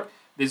sort of work.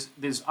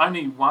 There's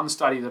only one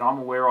study that I'm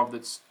aware of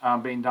that's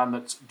been done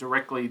that's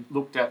directly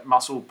looked at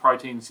muscle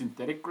protein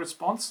synthetic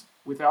response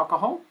with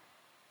alcohol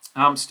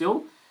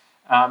still.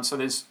 So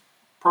there's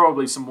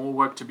probably some more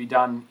work to be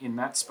done in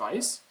that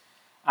space.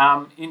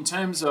 In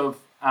terms of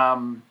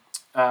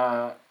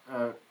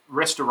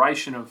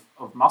restoration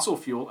of muscle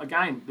fuel,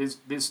 again,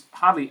 there's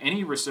hardly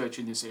any research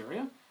in this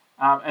area,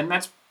 and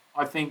that's,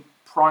 I think,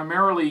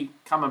 primarily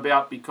come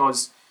about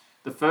because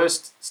the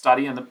first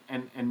study and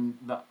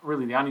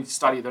really the only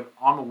study that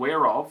I'm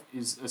aware of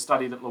is a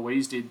study that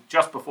Louise did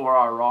just before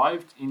I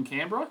arrived in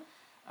Canberra,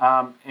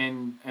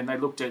 and they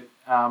looked at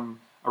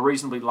a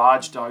reasonably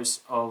large dose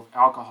of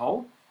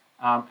alcohol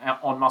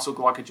on muscle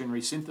glycogen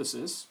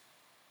resynthesis.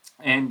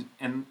 And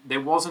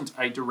there wasn't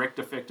a direct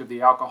effect of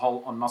the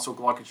alcohol on muscle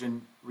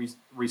glycogen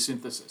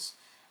resynthesis.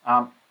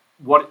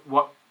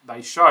 What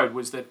they showed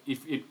was that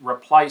if it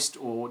replaced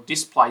or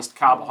displaced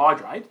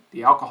carbohydrate,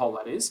 the alcohol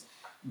that is,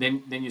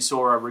 then you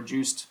saw a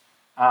reduced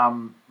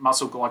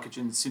muscle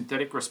glycogen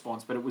synthetic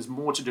response. But it was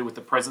more to do with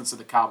the presence of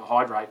the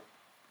carbohydrate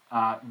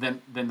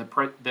than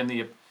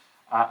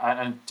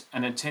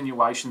an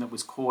attenuation that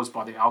was caused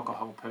by the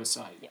alcohol per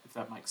se, if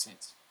that makes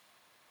sense.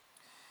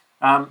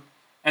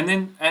 And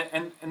then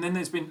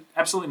there's been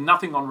absolutely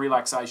nothing on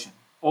relaxation,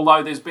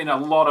 although there's been a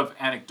lot of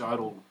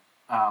anecdotal,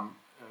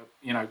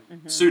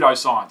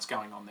 pseudoscience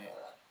going on there.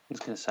 I was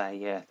going to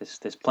say,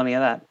 there's plenty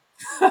of that.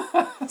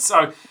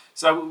 So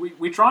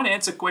we try and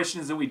answer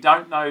questions that we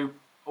don't know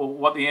or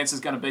what the answer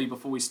is going to be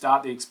before we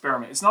start the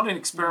experiment. It's not an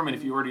experiment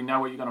if you already know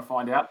what you're going to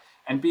find out.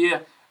 And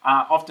beer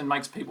often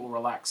makes people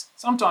relax,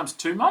 sometimes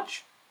too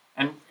much.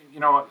 And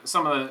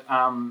some of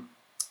the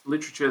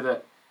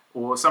literature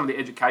or some of the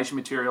education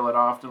material that I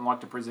often like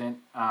to present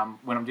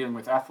when I'm dealing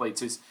with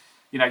athletes is,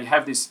 you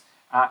have this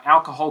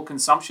alcohol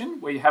consumption,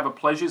 where you have a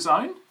pleasure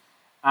zone,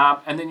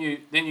 and then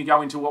you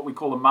go into what we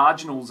call a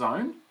marginal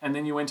zone, and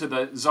then you enter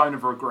the zone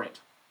of regret.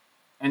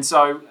 And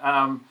so,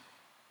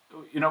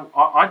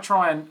 I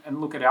try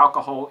and look at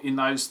alcohol in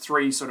those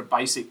three sort of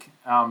basic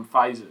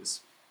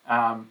phases,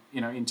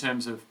 in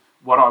terms of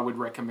what I would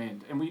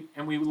recommend. And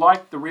we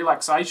like the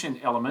relaxation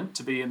element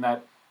to be in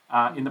that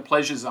in the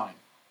pleasure zone.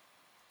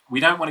 We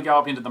don't want to go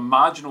up into the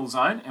marginal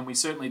zone, and we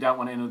certainly don't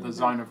want to enter the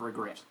zone of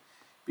regret,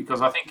 because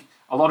I think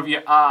a lot of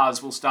your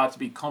R's will start to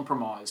be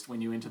compromised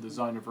when you enter the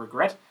zone of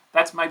regret.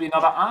 That's maybe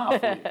another R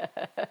for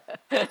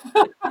you.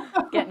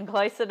 Getting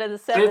closer to the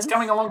See, 7s. it's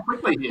coming along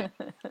quickly here.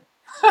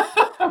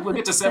 We'll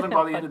get to 7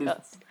 by the end of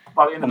this.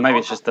 By the end Or of the maybe podcast.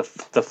 it's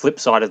just the flip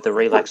side of the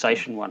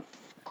relaxation one.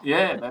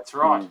 Yeah, that's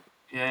right.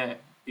 Yeah,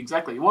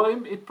 exactly. Well,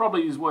 it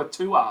probably is worth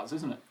 2 R's,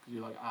 isn't it? Because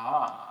you're like,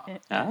 Ah,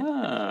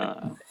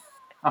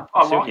 I I see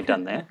what like you've it.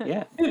 done there.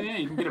 Yeah. Yeah,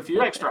 you can get a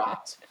few extra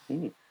R's.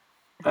 Mm.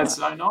 That's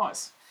so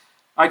nice.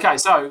 Okay,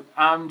 so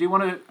do you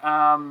want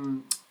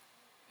to?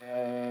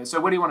 So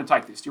where do you want to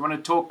take this? Do you want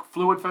to talk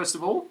fluid first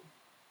of all?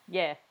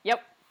 Yeah.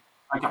 Yep.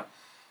 Okay.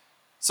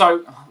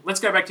 So let's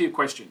go back to your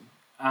question.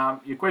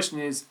 Your question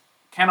is,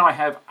 can I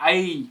have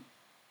a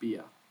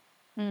beer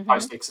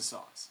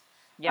post-exercise?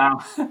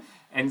 Yep.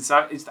 And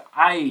so it's the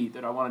A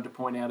that I wanted to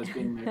point out as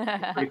being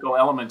the critical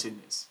element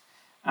in this.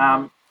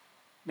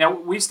 Now,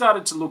 we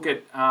started to look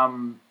at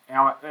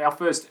our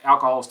first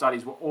alcohol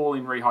studies were all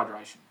in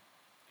rehydration.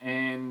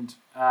 And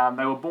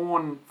they were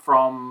born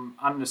from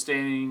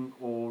understanding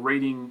or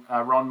reading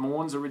Ron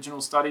Moor's original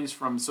studies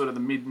from sort of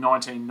the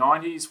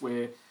mid-1990s,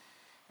 where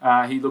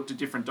he looked at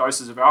different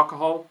doses of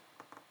alcohol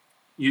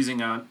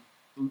using a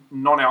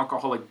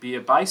non-alcoholic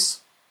beer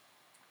base,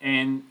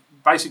 and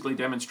basically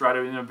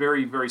demonstrated in a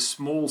very, very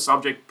small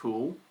subject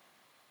pool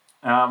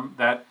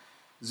that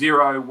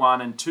 0,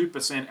 1, and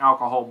 2%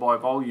 alcohol by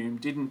volume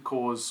didn't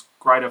cause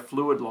greater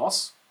fluid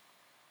loss.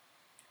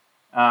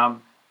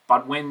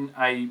 But when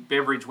a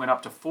beverage went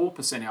up to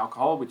 4%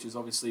 alcohol, which is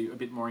obviously a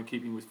bit more in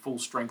keeping with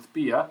full-strength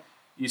beer,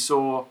 you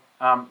saw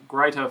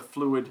greater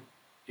fluid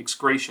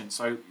excretion,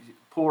 so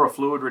poorer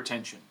fluid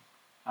retention,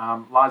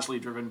 largely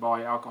driven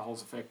by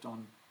alcohol's effect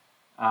on,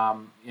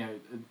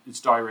 its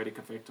diuretic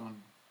effect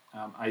on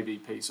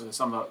AVP, so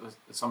some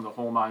of the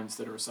hormones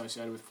that are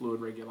associated with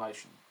fluid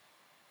regulation.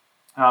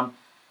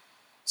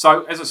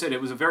 So, as I said,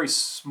 it was a very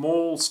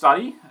small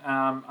study.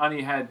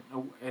 It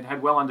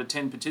had well under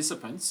 10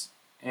 participants,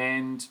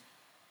 and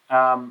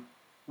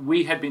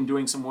we had been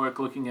doing some work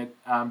looking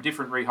at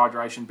different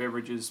rehydration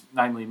beverages,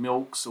 namely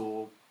milks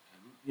or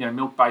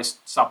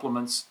milk-based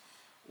supplements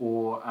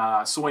or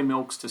soy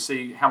milks, to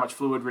see how much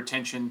fluid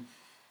retention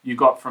you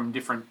got from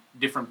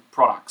different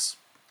products.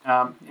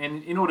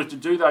 And in order to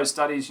do those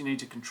studies, you need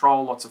to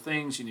control lots of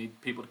things. You need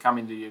people to come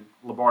into your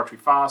laboratory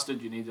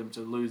fasted. You need them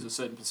to lose a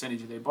certain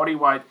percentage of their body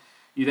weight.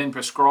 You then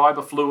prescribe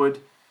a fluid.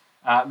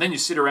 Then you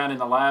sit around in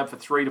the lab for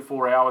 3 to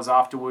 4 hours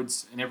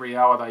afterwards, and every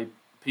hour they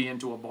pee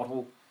into a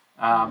bottle.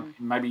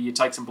 Maybe you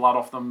take some blood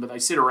off them, but they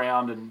sit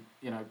around and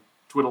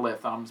twiddle their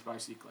thumbs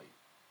basically.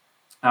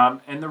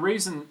 And the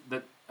reason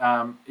that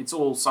it's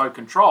all so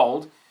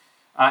controlled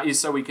is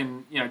so we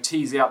can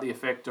tease out the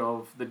effect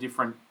of the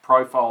different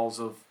profiles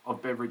of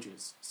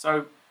beverages.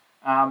 So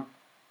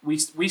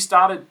we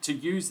started to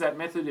use that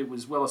method. It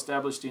was well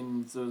established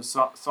in the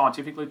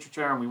scientific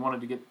literature, and we wanted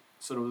to get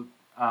sort of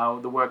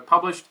the work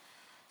published.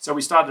 So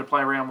we started to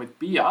play around with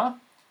beer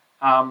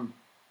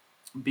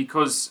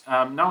because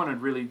no one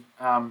had really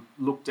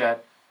looked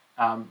at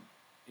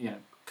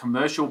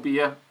commercial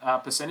beer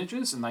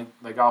percentages, and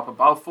they go up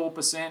above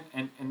 4%,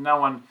 and no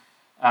one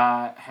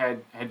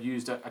had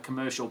used a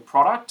commercial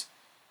product.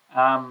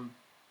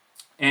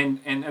 And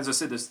as I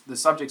said, the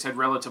subjects had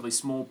relatively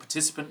small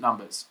participant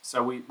numbers.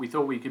 So we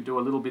thought we could do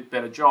a little bit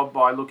better job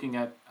by looking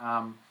at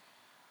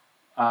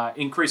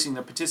increasing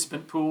the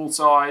participant pool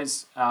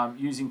size,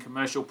 using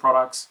commercial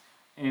products,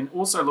 and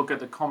also look at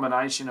the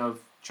combination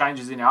of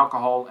changes in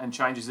alcohol and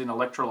changes in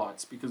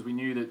electrolytes, because we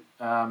knew that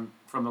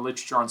from the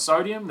literature on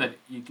sodium that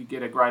you could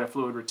get a greater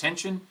fluid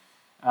retention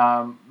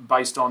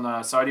based on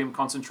the sodium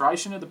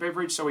concentration of the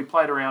beverage. So we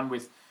played around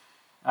with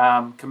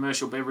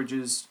commercial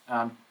beverages,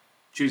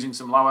 choosing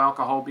some low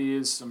alcohol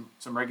beers,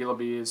 some regular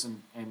beers,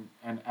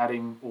 and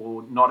adding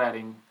or not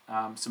adding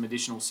some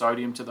additional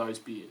sodium to those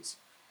beers.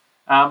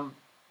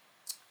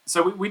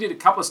 So we did a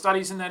couple of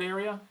studies in that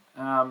area,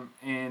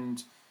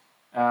 and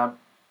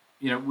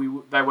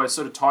they were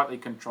sort of tightly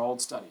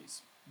controlled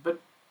studies. But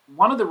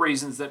one of the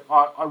reasons that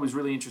I was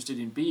really interested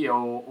in beer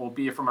or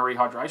beer from a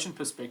rehydration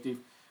perspective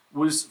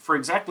was for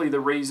exactly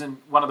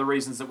one of the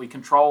reasons that we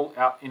control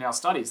in our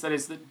studies. That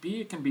is that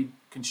beer can be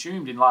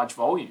consumed in large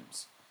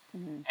volumes.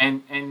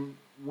 Mm-hmm. And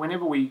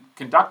whenever we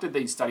conducted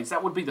these studies,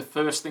 that would be the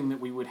first thing that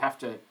we would have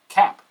to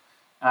cap.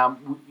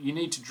 You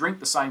need to drink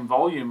the same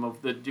volume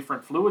of the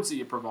different fluids that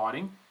you're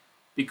providing,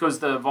 because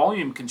the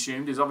volume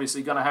consumed is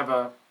obviously going to have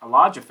a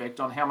large effect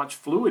on how much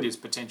fluid is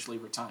potentially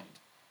retained.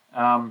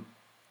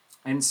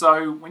 And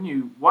so when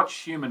you watch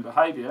human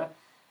behaviour,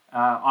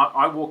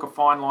 I walk a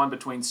fine line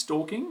between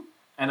stalking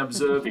and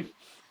observing.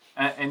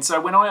 And so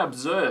when I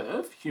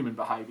observe human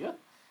behaviour,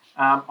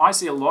 I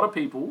see a lot of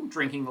people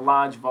drinking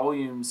large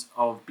volumes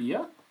of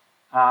beer.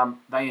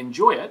 They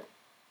enjoy it.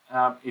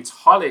 It's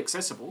highly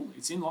accessible.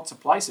 It's in lots of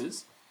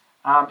places.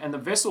 And the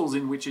vessels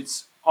in which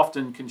it's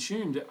often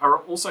consumed are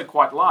also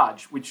quite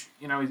large, which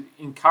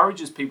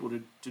encourages people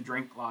to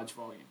drink large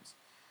volumes.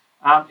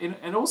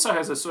 And also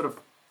has a sort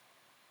of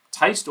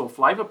taste or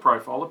flavour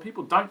profile that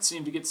people don't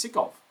seem to get sick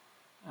of.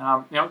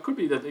 Now, it could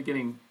be that they're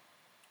getting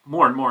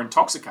more and more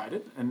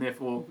intoxicated and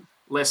therefore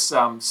less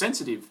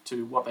sensitive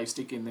to what they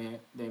stick in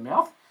their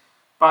mouth.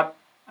 But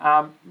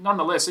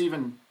nonetheless,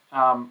 even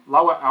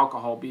lower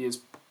alcohol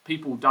beers,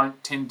 people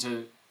don't tend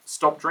to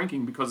stop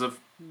drinking because of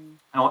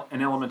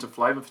an element of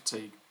flavour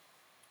fatigue.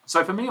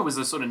 So for me, it was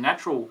a sort of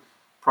natural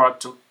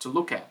product to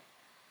look at.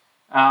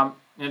 Now,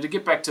 to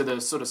get back to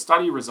the sort of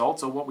study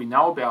results, or what we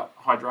know about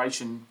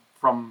hydration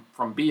from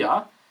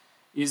beer,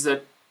 is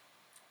that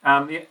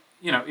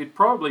it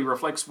probably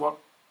reflects what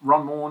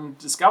Ron Morn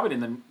discovered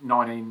in the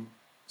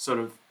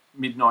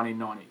mid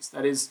 1990s.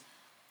 That is,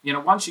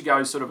 once you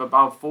go sort of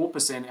above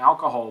 4%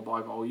 alcohol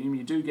by volume,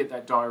 you do get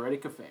that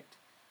diuretic effect.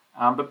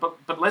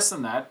 But less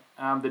than that,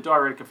 the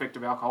diuretic effect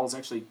of alcohol is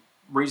actually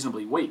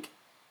reasonably weak,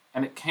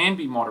 and it can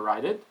be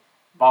moderated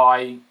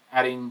by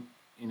adding,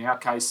 in our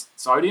case,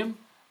 sodium,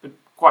 but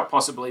quite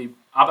possibly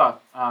other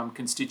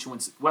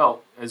constituents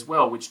as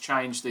well, which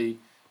change the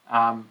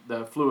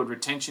fluid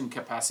retention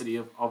capacity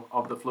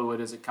of the fluid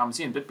as it comes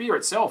in. But beer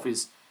itself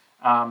is,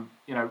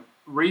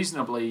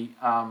 reasonably,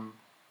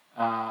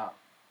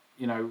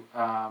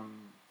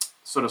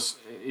 sort of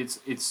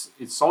its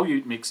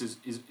solute mix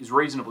is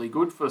reasonably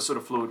good for sort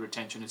of fluid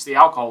retention. It's the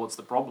alcohol that's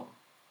the problem.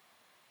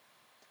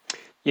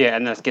 Yeah,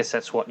 and I guess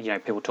that's what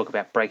people talk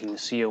about, breaking the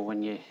seal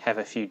when you have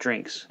a few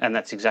drinks, and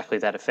that's exactly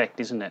that effect,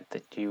 isn't it?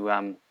 That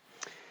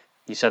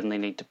you suddenly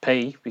need to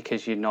pee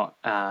because you're not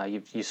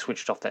you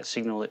switched off that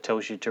signal that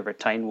tells you to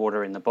retain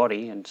water in the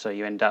body, and so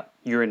you end up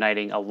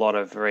urinating a lot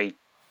of very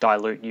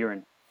dilute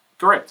urine.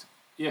 Correct.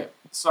 Yeah.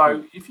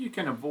 So if you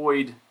can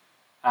avoid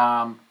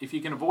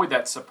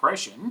that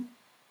suppression,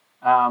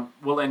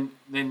 well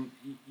then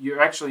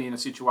you're actually in a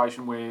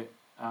situation where,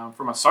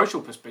 from a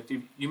social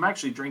perspective, you may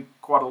actually drink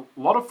quite a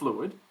lot of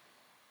fluid,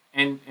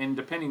 and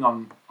depending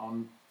on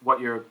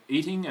what you're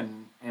eating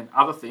and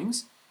other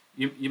things,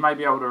 you may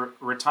be able to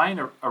retain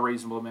a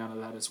reasonable amount of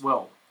that as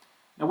well.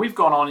 Now, we've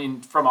gone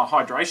on from a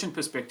hydration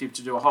perspective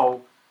to do a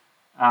whole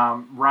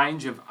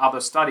range of other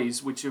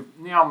studies, which have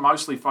now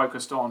mostly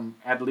focused on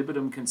ad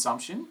libitum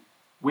consumption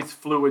with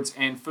fluids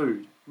and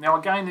food. Now,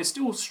 again, they're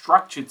still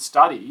structured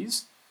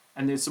studies,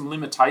 and there's some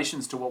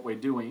limitations to what we're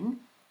doing,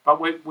 but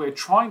we're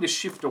trying to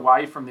shift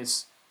away from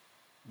this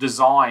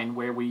design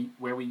where we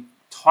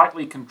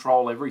tightly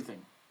control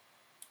everything.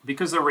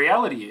 Because the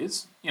reality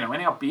is, in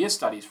our beer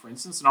studies, for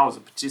instance, and I was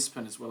a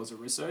participant as well as a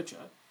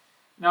researcher,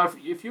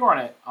 if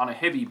you're on a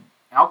heavy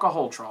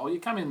alcohol trial, you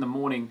come in the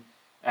morning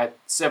at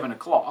 7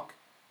 o'clock,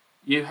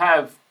 you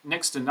have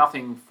next to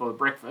nothing for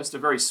breakfast, a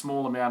very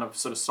small amount of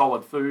sort of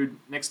solid food,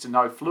 next to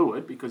no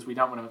fluid, because we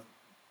don't want to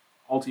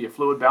alter your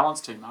fluid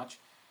balance too much.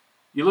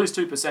 You lose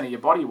 2% of your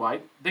body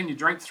weight, then you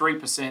drink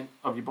 3%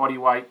 of your body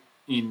weight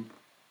in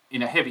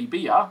a heavy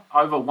beer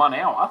over 1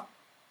 hour,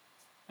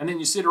 and then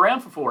you sit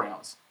around for 4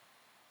 hours.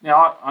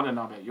 Now, I don't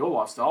know about your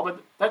lifestyle, but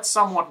that's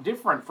somewhat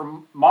different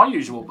from my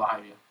usual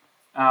behaviour.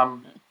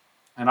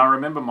 And I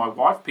remember my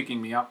wife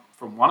picking me up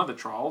from one of the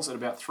trials at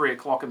about 3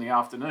 o'clock in the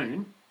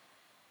afternoon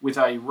with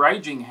a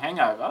raging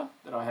hangover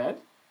that I had,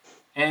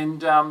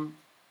 and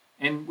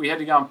we had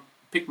to go and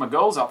pick my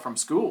girls up from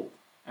school.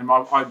 And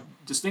I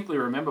distinctly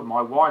remember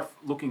my wife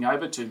looking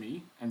over to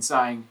me and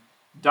saying,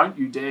 "Don't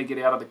you dare get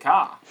out of the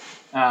car,"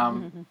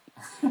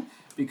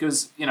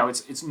 because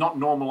it's not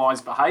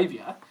normalised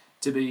behaviour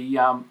to be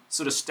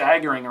sort of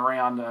staggering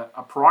around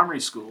a primary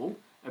school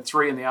at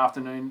 3 in the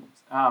afternoon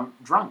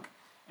drunk.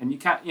 And you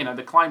can't,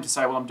 the claim to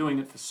say, "Well, I'm doing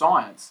it for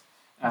science,"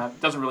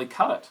 doesn't really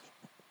cut it.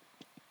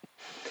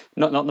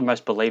 Not the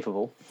most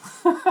believable,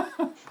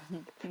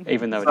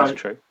 even though it is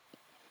true.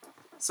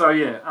 So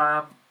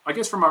yeah, I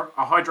guess from a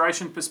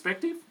hydration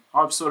perspective,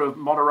 I've sort of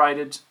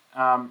moderated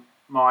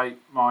my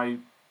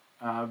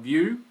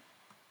view,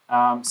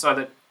 so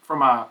that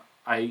from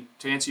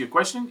to answer your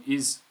question,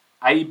 is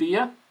a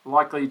beer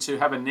likely to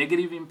have a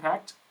negative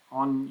impact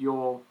on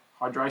your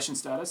hydration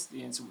status?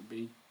 The answer would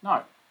be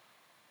no.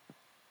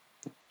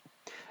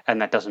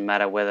 And that doesn't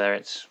matter whether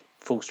it's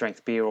full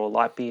strength beer or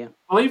light beer?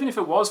 Well, even if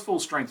it was full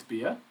strength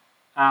beer,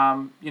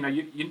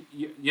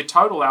 your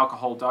total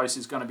alcohol dose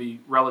is going to be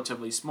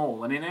relatively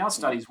small. And in our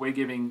studies, we're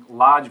giving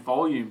large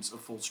volumes of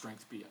full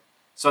strength beer.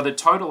 So the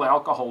total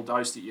alcohol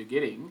dose that you're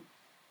getting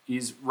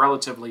is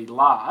relatively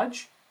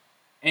large,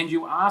 and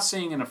you are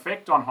seeing an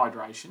effect on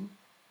hydration.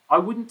 I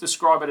wouldn't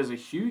describe it as a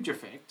huge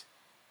effect,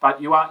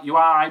 but you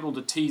are able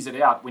to tease it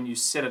out when you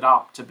set it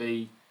up to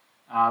be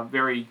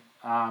very,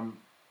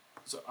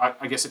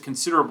 I guess, a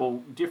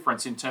considerable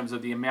difference in terms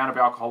of the amount of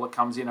alcohol that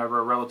comes in over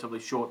a relatively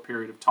short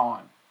period of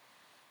time.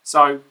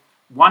 So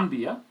one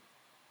beer,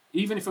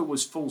 even if it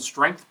was full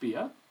strength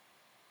beer,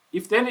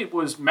 if then it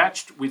was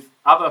matched with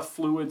other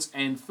fluids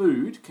and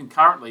food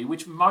concurrently,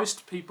 which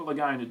most people are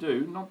going to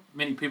do, not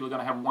many people are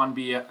going to have one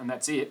beer and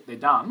that's it, they're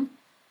done,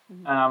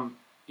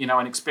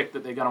 and expect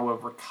that they're going to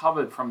have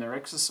recovered from their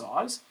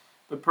exercise,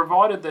 but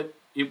provided that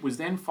it was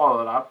then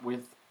followed up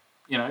with,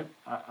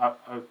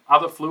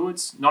 other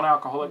fluids,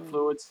 non-alcoholic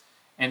fluids,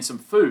 and some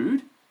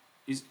food,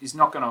 is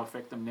not going to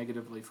affect them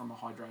negatively from a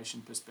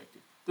hydration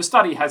perspective. The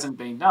study hasn't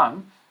been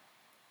done,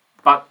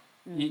 but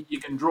you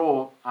can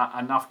draw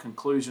enough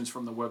conclusions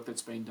from the work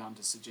that's been done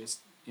to suggest,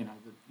 that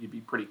you'd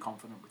be pretty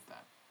confident with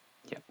that.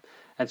 Yep.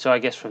 And so I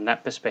guess from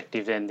that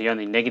perspective, then the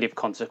only negative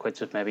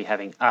consequence of maybe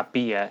having a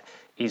beer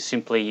is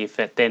simply if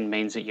it then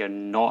means that you're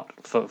not,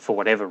 for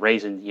whatever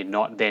reason, you're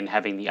not then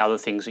having the other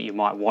things that you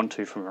might want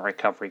to from a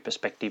recovery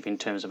perspective in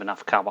terms of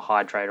enough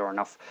carbohydrate or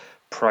enough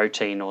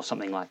protein or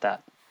something like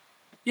that.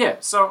 Yeah,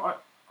 so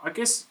I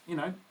guess,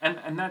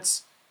 and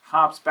that's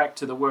harps back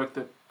to the work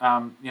that,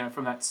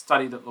 from that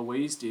study that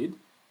Louise did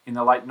in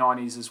the late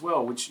 90s as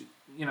well, which,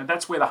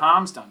 that's where the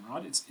harm's done,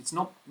 right? It's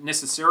not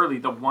necessarily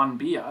the one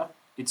beer,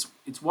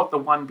 it's what the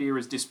one beer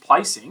is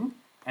displacing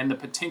and the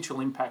potential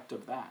impact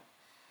of that.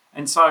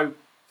 And so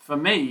for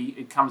me,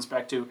 it comes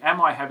back to, am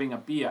I having a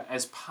beer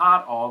as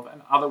part of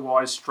an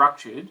otherwise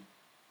structured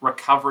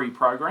recovery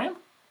program,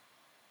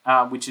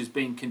 which is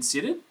being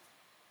considered?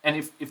 And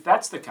if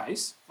that's the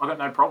case, I've got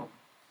no problem.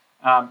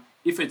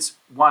 If it's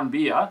one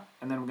beer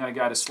and then I'm going to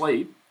go to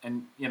sleep,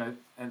 and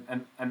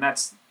and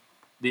that's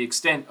the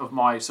extent of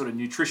my sort of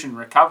nutrition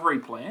recovery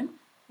plan,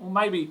 well,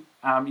 maybe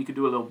you could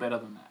do a little better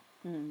than that.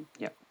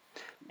 Yep.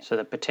 So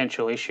the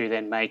potential issue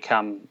then may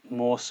come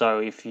more so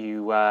if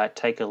you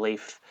take a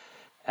leaf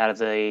out of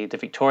the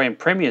Victorian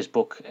Premier's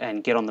book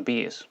and get on the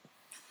beers.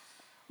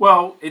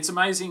 Well, it's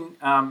amazing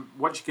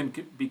what you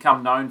can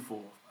become known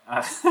for.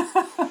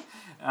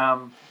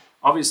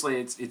 Obviously,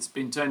 it's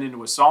been turned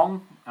into a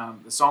song.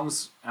 The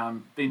song's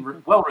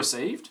been well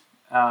received,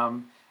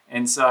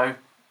 and so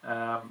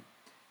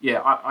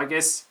I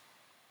guess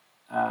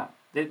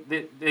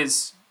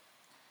there's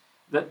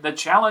the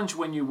challenge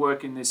when you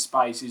work in this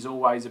space is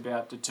always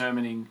about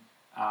determining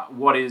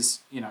what is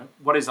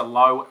a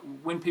low.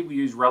 When people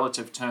use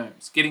relative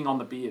terms, getting on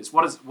the beers,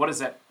 what does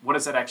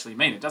that actually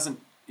mean? It doesn't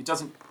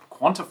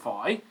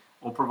quantify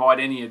or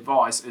provide any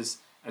advice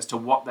as to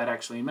what that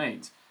actually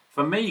means.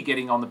 For me,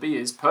 getting on the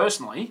beers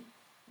personally,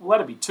 well,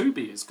 that'd be 2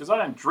 beers because I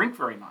don't drink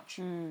very much.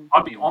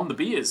 I'd be on the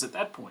beers at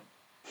that point.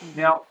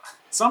 Now,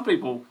 some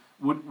people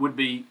would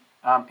be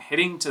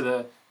heading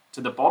to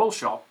the bottle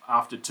shop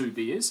after 2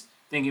 beers,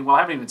 thinking, well, I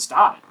haven't even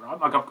started, right?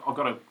 Like I've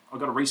got to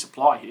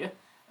resupply here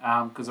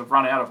because I've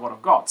run out of what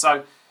I've got.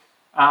 So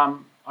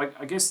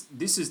I guess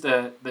this is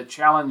the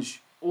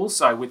challenge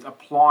also with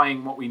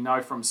applying what we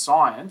know from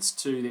science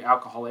to the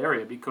alcohol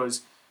area,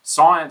 because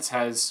science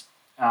has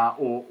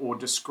or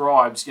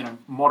describes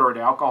moderate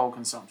alcohol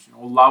consumption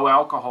or low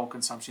alcohol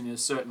consumption in a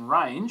certain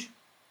range,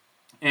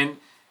 and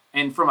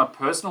from a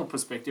personal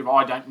perspective,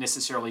 I don't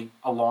necessarily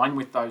align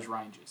with those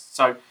ranges.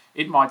 So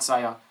it might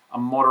say a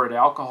moderate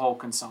alcohol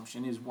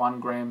consumption is 1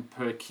 gram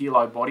per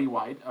kilo body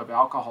weight of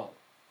alcohol.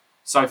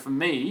 So for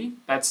me,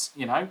 that's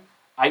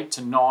 8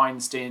 to 9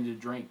 standard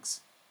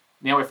drinks.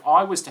 Now, if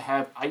I was to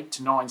have 8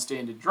 to 9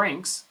 standard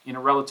drinks in a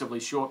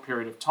relatively short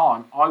period of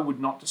time, I would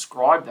not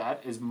describe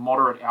that as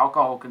moderate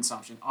alcohol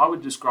consumption. I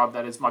would describe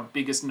that as my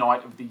biggest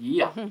night of the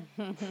year.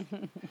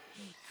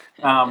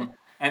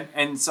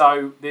 And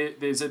so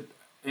there's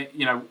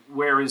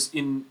whereas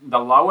in the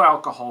low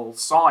alcohol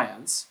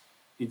science,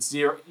 it's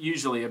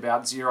usually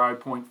about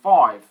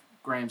 0.5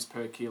 grams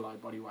per kilo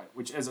body weight,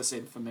 which, as I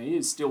said, for me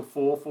is still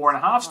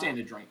 4.5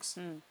 standard drinks.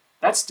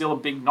 That's still a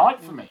big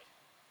night for me.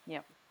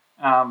 Yep.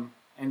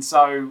 And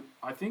so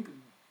I think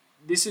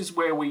this is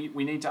where we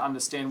need to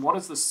understand what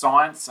is the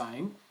science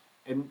saying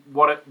and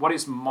what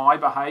is my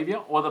behaviour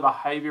or the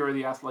behaviour of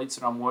the athletes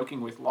that I'm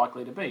working with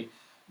likely to be.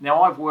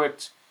 Now, I've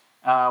worked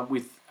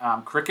with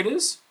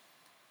cricketers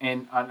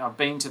and I've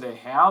been to their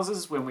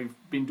houses when we've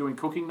been doing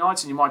cooking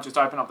nights, and you might just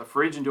open up the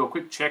fridge and do a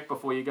quick check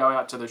before you go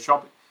out to the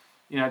shop,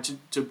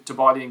 to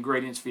buy the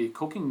ingredients for your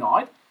cooking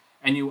night,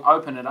 and you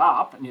open it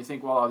up and you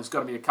think, well, there's got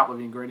to be a couple of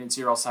ingredients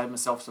here, I'll save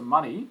myself some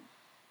money.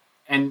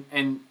 And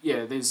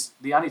there's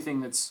the only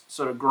thing that's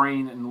sort of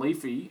green and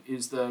leafy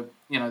is the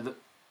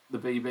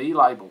BB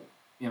label.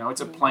 It's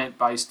a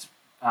plant-based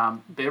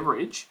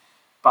beverage,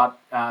 but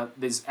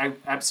there's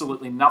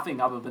absolutely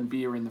nothing other than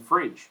beer in the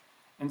fridge.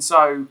 And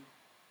so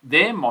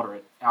their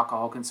moderate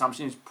alcohol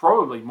consumption is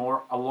probably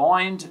more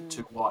aligned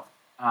to what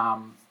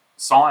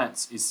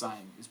science is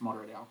saying is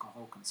moderate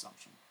alcohol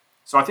consumption.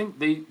 So I think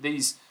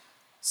these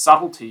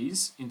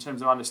subtleties in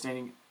terms of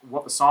understanding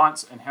what the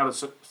science and how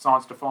the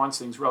science defines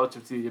things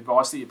relative to the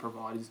advice that you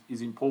provide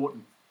is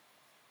important.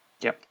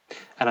 Yep.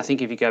 And I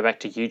think if you go back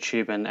to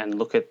YouTube and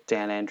look at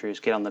Dan Andrews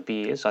Get on the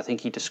Beers, I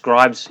think he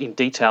describes in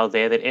detail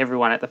there that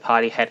everyone at the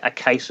party had a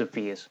case of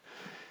beers.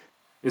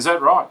 Is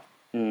that right?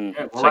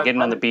 Yeah, well, so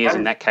getting on the beers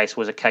in that case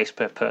was a case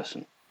per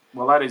person.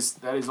 Well, that is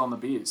on the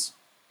beers.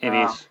 It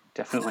is,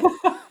 definitely.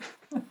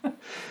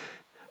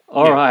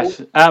 All Yeah.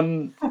 right.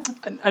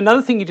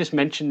 Another thing you just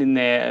mentioned in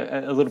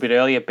there a little bit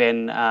earlier,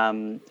 Ben,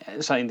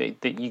 something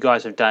that you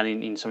guys have done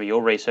in some of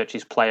your research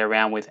is play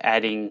around with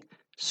adding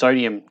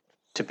sodium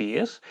to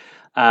beers.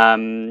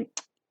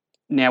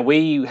 Now,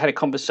 we had a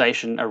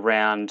conversation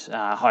around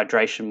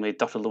hydration with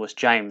Dr. Lewis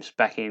James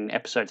back in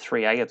episode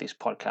 3A of this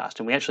podcast,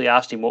 and we actually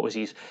asked him what was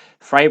his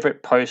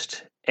favourite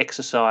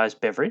post-exercise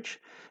beverage,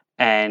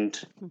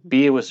 and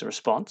beer was the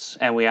response.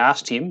 And we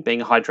asked him,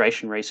 being a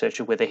hydration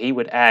researcher, whether he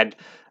would add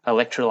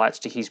electrolytes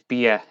to his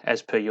beer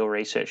as per your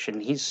research,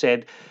 and he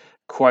said,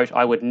 quote,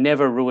 "I would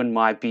never ruin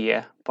my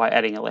beer by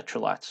adding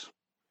electrolytes."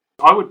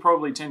 I would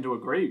probably tend to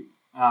agree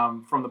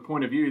from the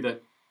point of view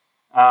that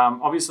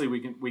obviously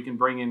we can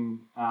bring in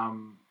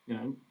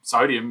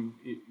sodium,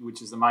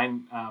 which is the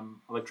main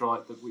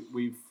electrolyte that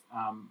we've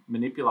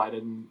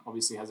manipulated and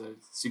obviously has a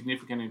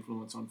significant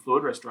influence on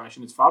fluid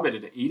restoration. It's far better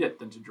to eat it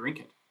than to drink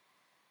it.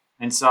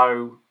 And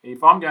so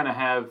if I'm going to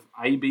have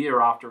a beer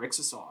after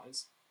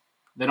exercise,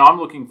 then I'm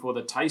looking for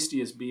the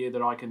tastiest beer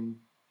that I can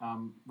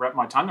wrap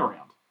my tongue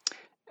around.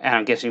 And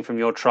I'm guessing from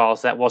your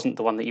trials that wasn't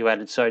the one that you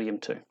added sodium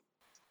to.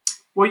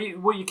 Well,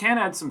 you can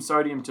add some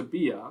sodium to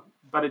beer,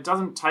 but it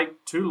doesn't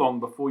take too long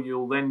before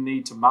you'll then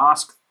need to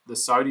mask the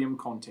sodium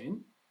content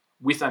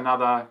with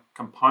another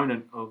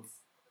component of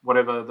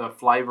whatever the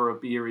flavour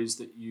of beer is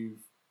that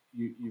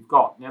you've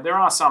got. Now, there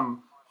are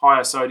some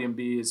higher sodium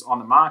beers on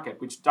the market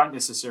which don't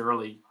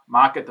necessarily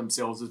market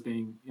themselves as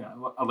being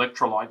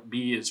electrolyte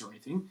beers or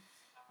anything,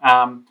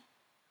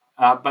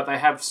 but they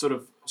have sort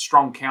of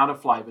strong counter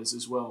flavours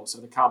as well. So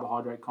the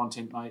carbohydrate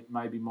content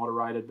may be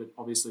moderated, but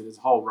obviously there's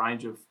a whole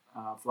range of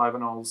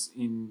flavonols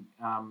in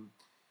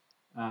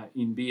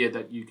beer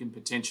that you can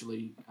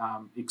potentially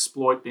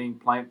exploit being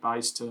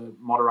plant-based to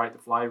moderate the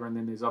flavour, and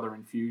then there's other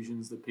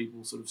infusions that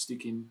people sort of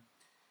stick in.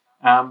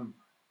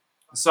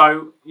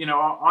 So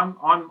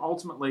I'm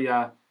ultimately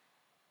a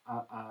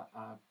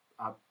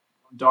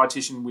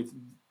dietitian with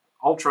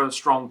ultra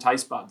strong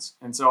taste buds,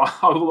 and so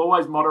I will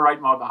always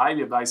moderate my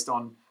behaviour based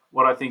on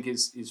what I think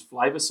is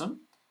flavoursome,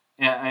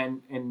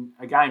 and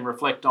again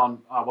reflect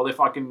on well, if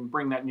I can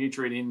bring that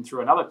nutrient in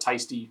through another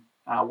tasty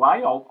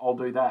way, I'll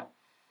do that.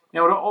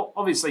 Now, it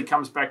obviously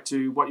comes back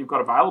to what you've got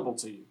available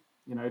to you.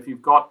 If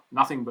you've got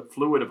nothing but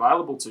fluid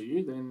available to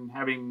you, then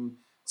having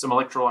some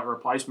electrolyte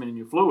replacement in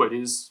your fluid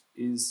is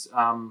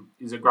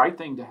a great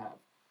thing to have.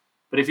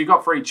 But if you've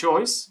got free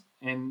choice,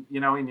 and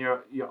in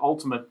your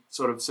ultimate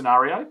sort of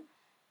scenario,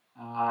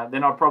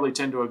 then I'd probably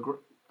tend to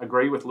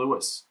agree with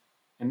Lewis.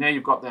 And now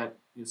you've got that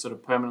sort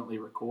of permanently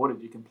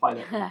recorded. You can play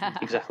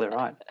that. Exactly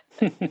right.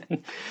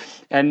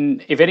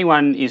 And if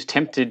anyone is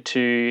tempted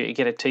to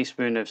get a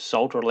teaspoon of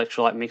salt or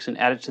electrolyte mix and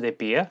add it to their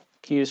beer,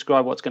 can you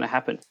describe what's going to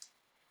happen?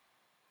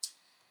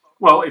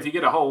 Well, if you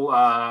get a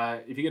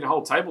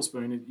whole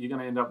tablespoon, you're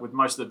going to end up with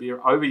most of the beer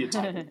over your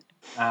table,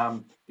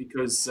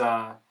 because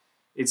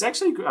it's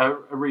actually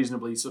a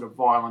reasonably sort of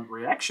violent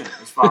reaction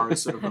as far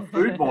as sort of a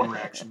foodborne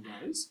reaction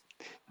goes.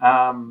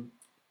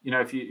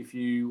 If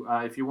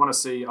you want to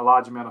see a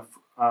large amount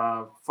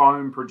of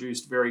foam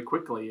produced very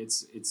quickly,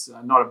 it's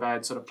not a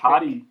bad sort of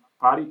party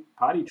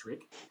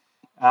trick,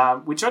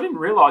 which I didn't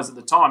realise at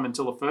the time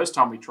until the first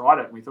time we tried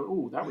it, and we thought,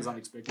 oh, that was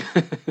unexpected.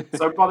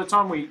 So by the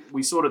time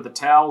we sorted the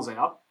towels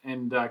out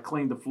and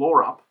cleaned the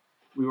floor up,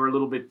 we were a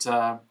little bit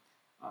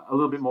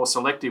more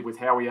selective with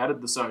how we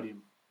added the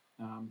sodium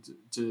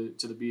to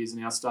the beers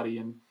in our study.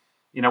 And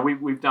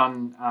we've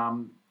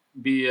done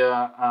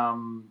beer.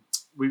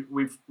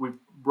 We've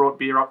brought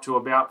beer up to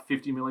about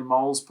 50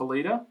 millimoles per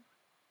litre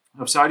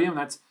of sodium.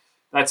 That's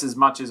as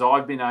much as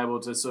I've been able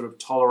to sort of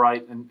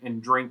tolerate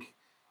and drink,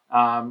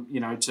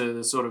 to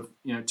the sort of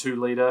 2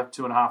 litre,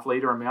 2.5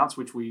 litre amounts,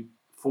 which we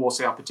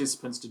force our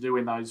participants to do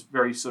in those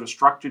very sort of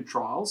structured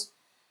trials.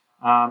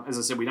 As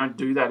I said, we don't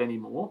do that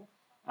anymore,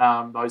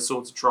 those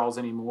sorts of trials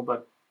anymore,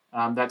 but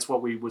that's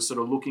what we were sort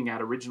of looking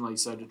at originally.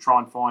 So to try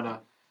and find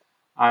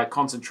a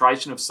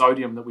concentration of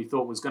sodium that we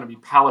thought was going to be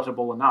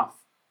palatable enough.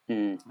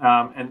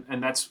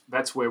 And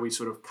that's where we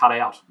sort of cut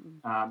out.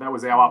 That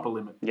was our upper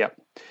limit. Yep.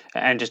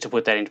 And just to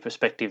put that into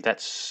perspective,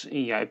 that's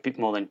a bit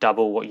more than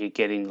double what you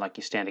get in like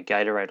your standard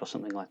Gatorade or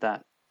something like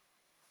that.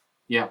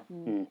 Yeah.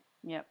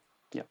 Yep.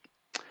 Yep.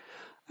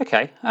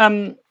 Okay.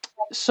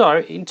 So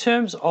in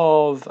terms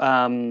of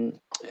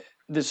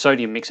the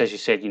sodium mix, as you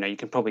said, you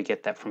can probably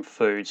get that from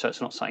food, so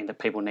it's not something that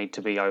people need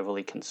to be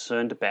overly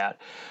concerned about.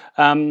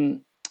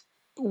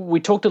 We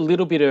talked a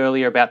little bit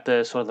earlier about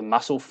the sort of the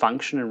muscle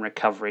function and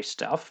recovery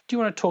stuff. Do you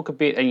want to talk a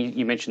bit, and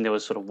you mentioned there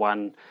was sort of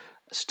one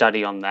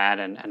study on that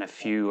and a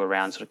few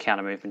around sort of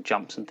counter movement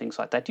jumps and things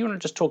like that. Do you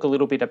want to just talk a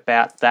little bit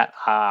about that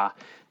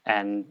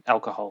and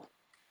alcohol?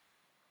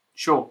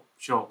 Sure.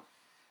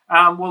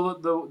 Well,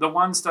 the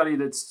one study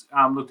that's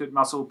looked at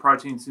muscle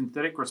protein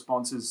synthetic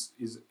responses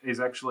is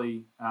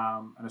actually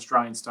an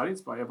Australian study.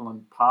 It's by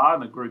Evelyn Parr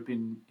and a group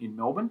in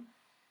Melbourne.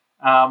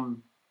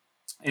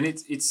 And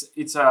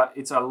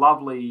it's a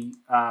lovely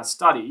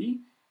study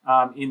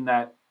in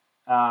that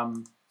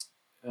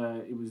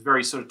it was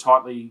very sort of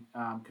tightly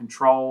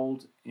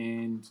controlled,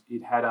 and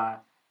it had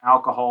a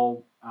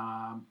alcohol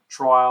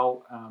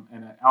trial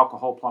and an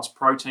alcohol plus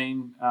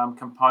protein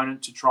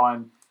component to try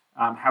and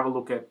have a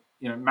look at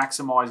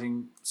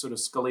maximising sort of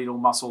skeletal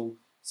muscle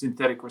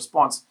synthetic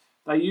response.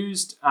 They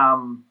used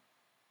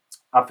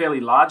a fairly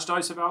large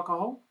dose of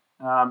alcohol.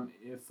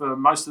 For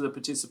most of the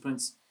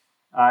participants,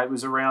 it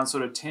was around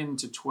sort of 10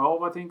 to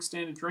 12, I think,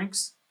 standard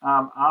drinks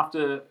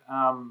after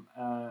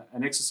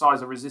an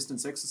exercise, a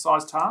resistance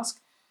exercise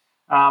task.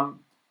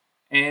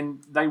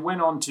 And they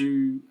went on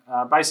to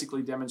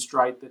basically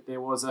demonstrate that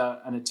there was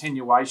an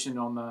attenuation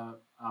on the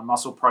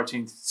muscle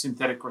protein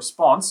synthetic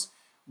response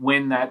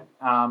when that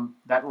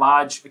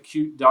large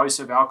acute dose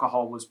of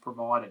alcohol was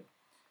provided.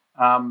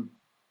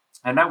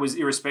 And that was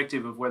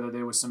irrespective of whether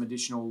there was some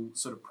additional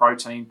sort of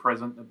protein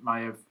present that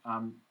may have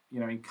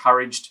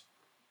encouraged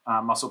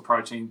muscle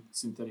protein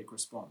synthetic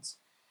response.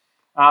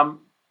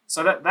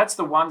 So that's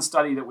the one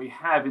study that we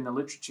have in the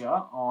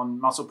literature on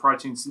muscle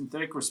protein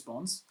synthetic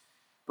response.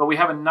 But we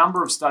have a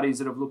number of studies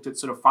that have looked at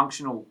sort of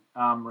functional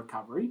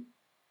recovery.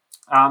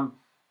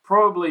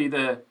 Probably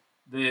the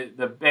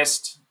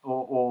best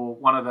or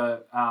one of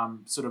the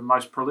sort of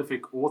most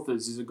prolific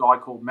authors is a guy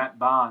called Matt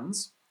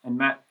Barnes. And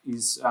Matt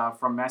is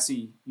from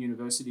Massey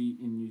University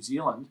in New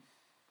Zealand.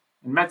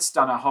 And Matt's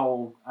done a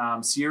whole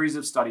series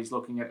of studies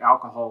looking at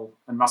alcohol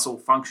and muscle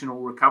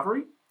functional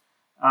recovery.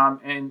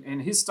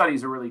 And his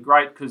studies are really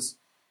great because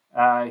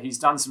he's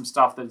done some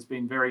stuff that's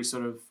been very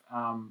sort of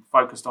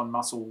focused on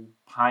muscle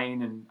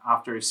pain and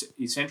after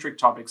eccentric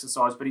type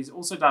exercise. But he's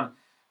also done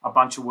a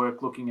bunch of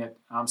work looking at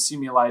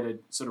simulated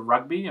sort of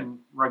rugby and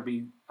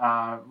rugby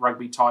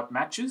type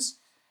matches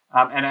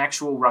and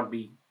actual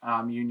rugby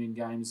union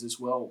games as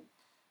well.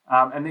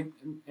 And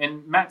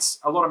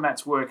a lot of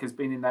Matt's work has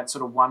been in that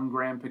sort of 1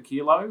 gram per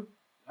kilo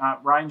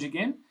range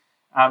again.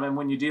 And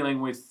when you're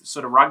dealing with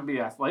sort of rugby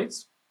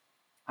athletes,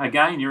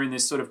 again, you're in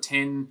this sort of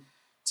 10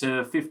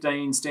 to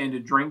 15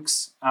 standard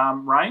drinks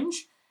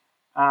range.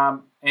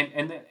 And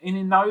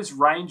in those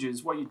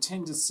ranges, what you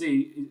tend to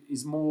see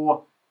is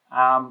more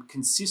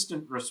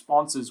consistent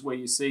responses where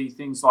you see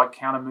things like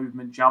counter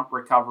movement jump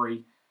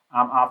recovery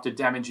after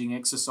damaging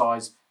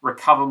exercise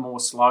recover more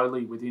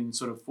slowly within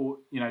sort of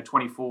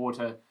 24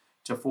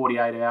 to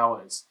 48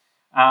 hours.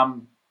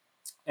 And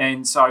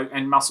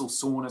muscle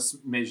soreness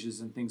measures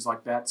and things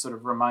like that sort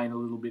of remain a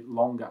little bit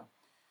longer.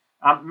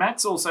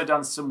 Matt's also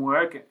done some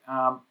work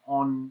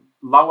on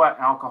lower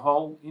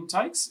alcohol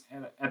intakes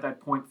at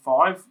that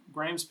 0.5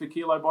 grams per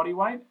kilo body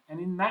weight. And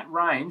in that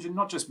range, and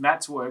not just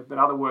Matt's work, but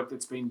other work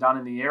that's been done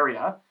in the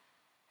area,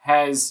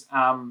 has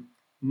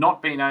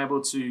not been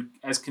able to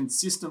as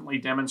consistently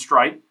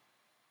demonstrate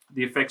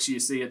the effects you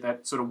see at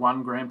that sort of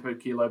 1 gram per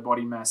kilo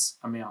body mass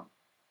amount.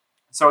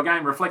 So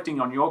again,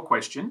 reflecting on your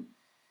question,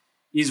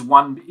 is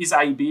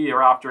a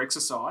beer after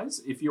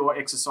exercise, if your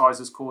exercise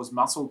has caused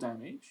muscle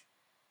damage,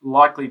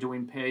 likely to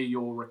impair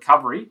your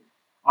recovery?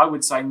 I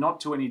would say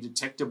not to any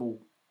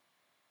detectable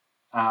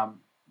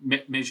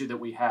measure that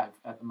we have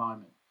at the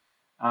moment.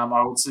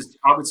 I would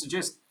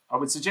suggest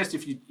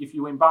if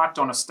you embarked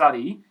on a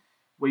study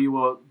where you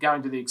were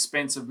going to the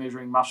expense of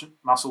measuring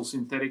muscle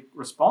synthetic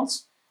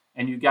response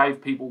and you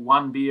gave people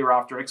 1 beer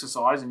after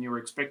exercise and you were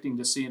expecting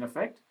to see an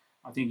effect,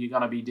 I think you're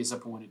going to be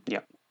disappointed.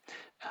 Yep.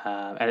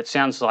 And it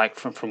sounds like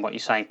from what you're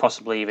saying,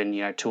 possibly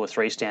even 2 or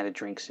 3 standard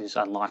drinks is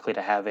unlikely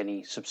to have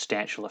any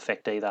substantial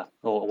effect either,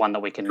 or one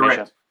that we can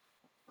measure.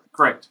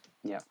 Correct.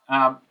 Yeah.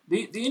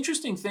 The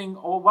interesting thing,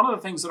 or one of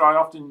the things that I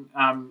often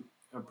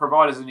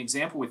provide as an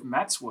example with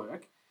Matt's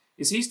work,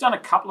 is he's done a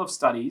couple of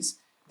studies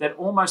that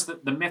almost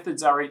the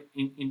methods are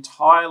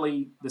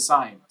entirely the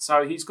same.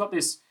 So he's got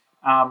this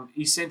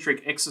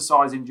eccentric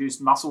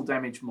exercise-induced muscle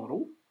damage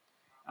model,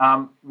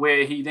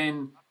 where he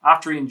then,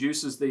 after he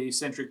induces the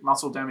eccentric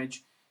muscle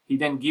damage, he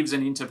then gives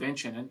an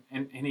intervention.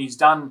 And he's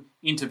done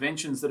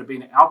interventions that have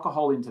been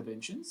alcohol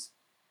interventions,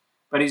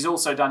 but he's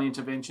also done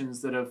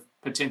interventions that have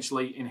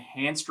potentially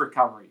enhanced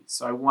recovery.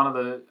 So one of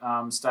the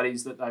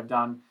studies that they've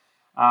done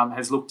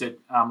has looked at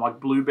like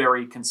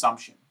blueberry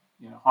consumption,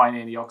 high in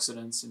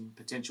antioxidants and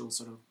potential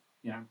sort of,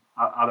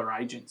 other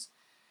agents.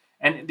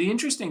 And the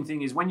interesting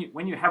thing is when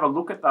you have a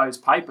look at those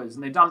papers,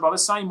 and they're done by the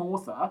same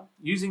author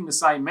using the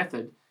same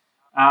method,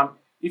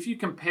 if you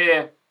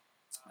compare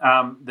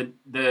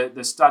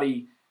the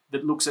study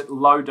that looks at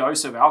low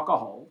dose of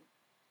alcohol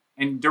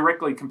and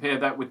directly compare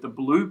that with the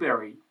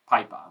blueberry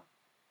paper,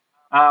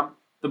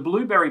 the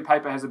blueberry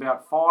paper has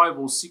about 5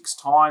 or 6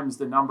 times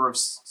the number of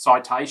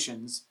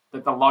citations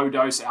that the low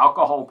dose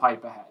alcohol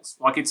paper has.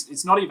 Like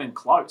it's not even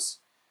close.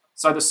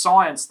 So the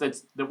science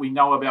that we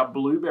know about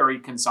blueberry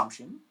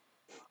consumption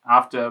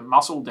after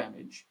muscle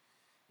damage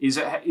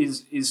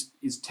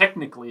is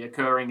technically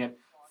occurring at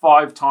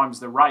 5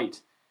 times the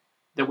rate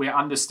that we're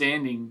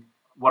understanding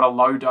what a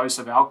low dose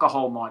of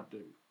alcohol might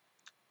do.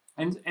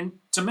 And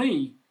to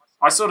me,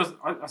 I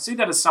see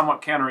that as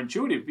somewhat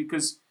counterintuitive,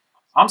 because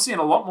I'm seeing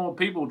a lot more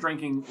people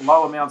drinking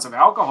low amounts of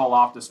alcohol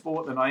after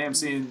sport than I am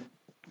seeing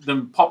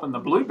them popping the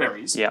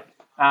blueberries. Yeah.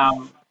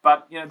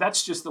 But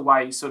that's just the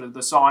way sort of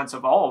the science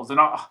evolves, and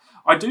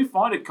I do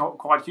find it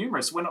quite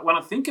humorous when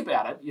I think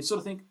about it. You sort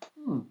of think,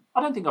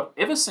 I don't think I've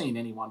ever seen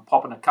anyone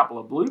popping a couple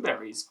of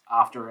blueberries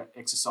after an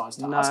exercise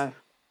task. No,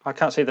 I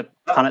can't see the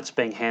punnets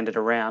being handed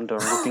around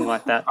or anything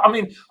like that. I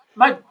mean,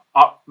 maybe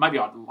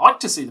I'd like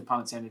to see the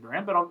punnets handed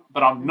around,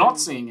 but I'm not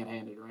seeing it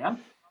handed around.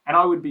 And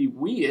I would be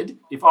weird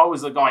if I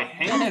was the guy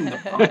handing the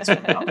punnets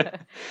around.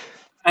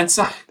 And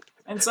so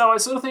I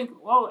sort of think,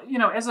 well,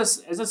 as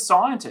a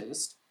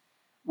scientist,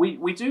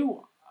 we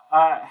do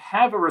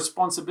have a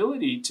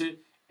responsibility to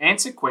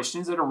answer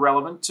questions that are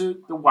relevant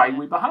to the way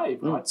we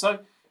behave, right? So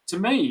to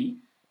me,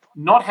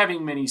 not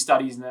having many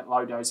studies in that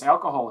low dose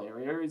alcohol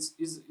area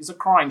is a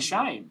crying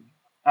shame.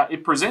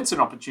 It presents an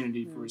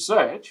opportunity for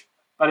research,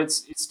 but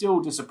it's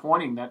still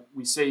disappointing that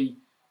we see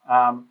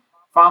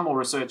far more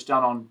research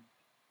done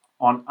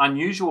on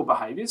unusual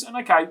behaviours. And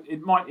okay,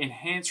 it might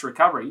enhance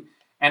recovery,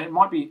 and it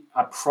might be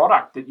a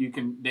product that you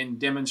can then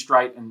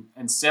demonstrate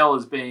and sell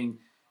as being,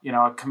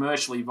 a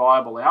commercially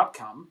viable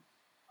outcome.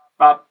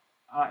 But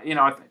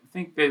I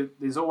think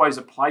there's always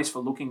a place for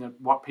looking at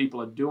what people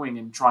are doing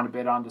and trying to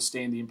better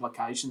understand the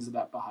implications of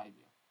that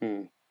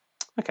behaviour.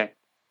 Okay.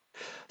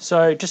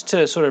 So just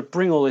to sort of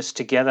bring all this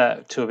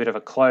together to a bit of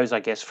a close,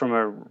 I guess, from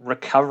a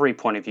recovery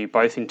point of view,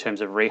 both in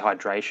terms of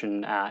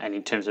rehydration and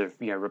in terms of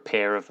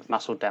repair of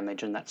muscle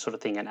damage and that sort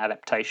of thing, and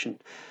adaptation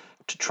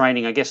to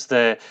training, I guess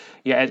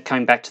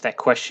coming back to that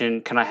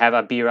question, can I have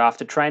a beer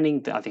after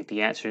training? I think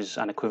the answer is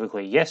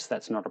unequivocally yes.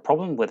 That's not a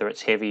problem, whether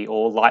it's heavy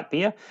or light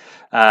beer.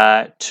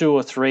 2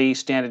 or 3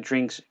 standard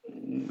drinks,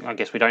 I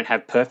guess we don't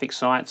have perfect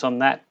science on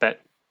that,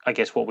 but I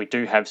guess what we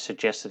do have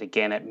suggests that,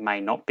 again, it may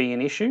not be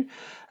an issue.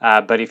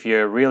 But if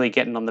you're really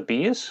getting on the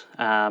beers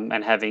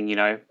and having,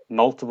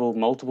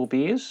 multiple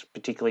beers,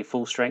 particularly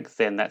full strength,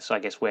 then that's, I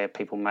guess, where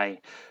people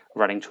may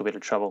run into a bit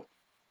of trouble.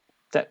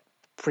 Is that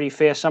pretty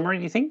fair summary,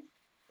 do you think?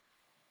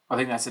 I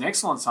think that's an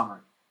excellent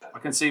summary. I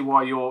can see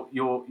why you're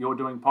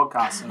doing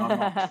podcasts and I'm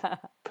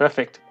not.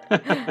 Perfect.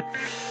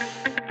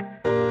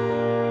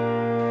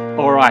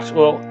 All right.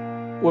 Well,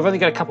 we've only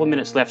got a couple of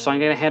minutes left, so I'm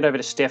going to hand over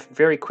to Steph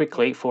very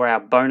quickly for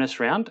our bonus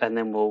round, and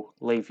then we'll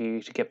leave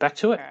you to get back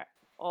to it. All right.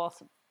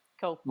 Awesome.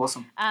 Cool.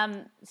 Awesome.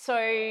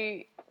 So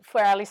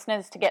for our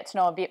listeners to get to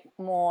know a bit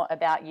more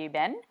about you,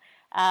 Ben,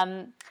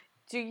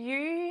 do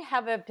you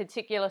have a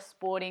particular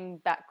sporting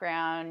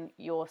background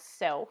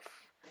yourself?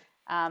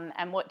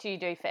 And what do you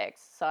do for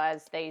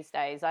exercise these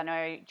days? I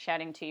know,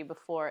 chatting to you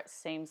before, it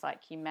seems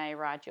like you may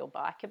ride your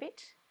bike a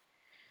bit.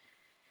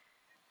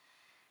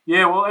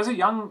 Yeah, well, as a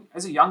young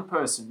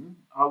person,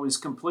 I was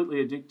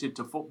completely addicted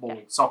to football,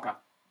 soccer.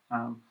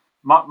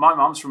 My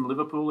mum's from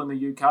Liverpool in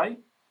the UK,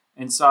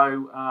 and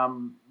so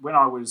when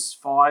I was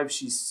 5,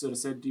 she sort of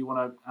said, "Do you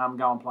want to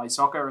go and play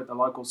soccer at the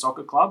local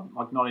soccer club?"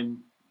 Like, not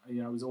in,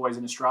 it was always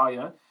in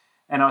Australia,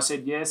 and I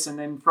said yes. And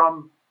then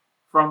from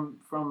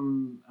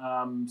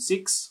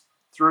 6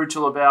 through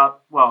till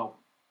about,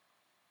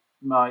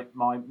 my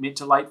mid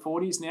to late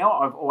 40s now,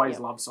 I've always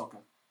loved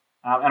soccer,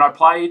 and I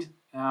played.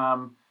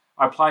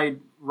 I played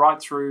right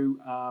through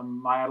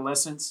my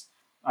adolescence.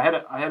 I had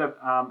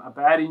a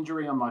bad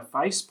injury on my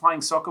face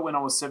playing soccer when I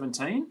was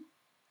 17.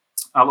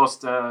 I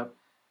lost a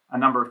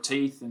number of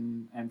teeth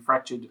and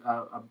fractured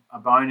a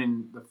bone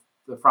in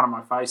the front of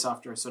my face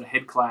after a sort of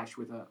head clash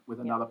with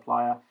another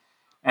player.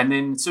 And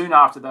then soon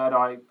after that,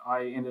 I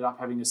ended up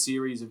having a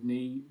series of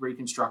knee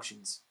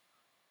reconstructions.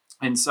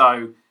 And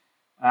so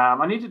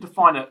I needed to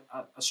find a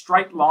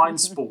straight line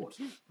sport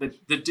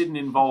that didn't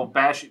involve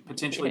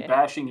potentially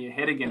bashing your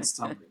head against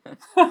something.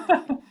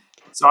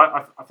 So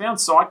I found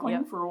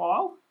cycling for a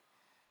while.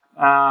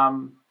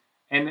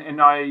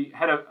 And I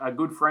had a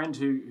good friend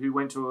who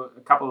went to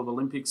a couple of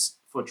Olympics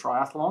for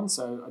triathlon.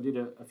 So I did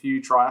a few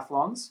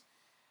triathlons.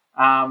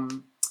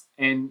 And,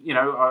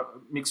 I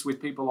mixed with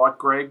people like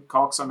Greg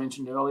Cox, I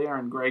mentioned earlier,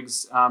 and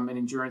Greg's an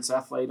endurance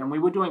athlete. And we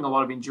were doing a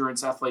lot of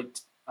endurance athlete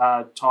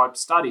type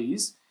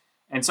studies.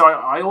 And so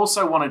I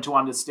also wanted to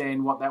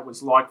understand what that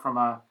was like from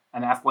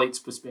an athlete's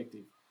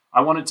perspective.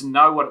 I wanted to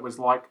know what it was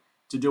like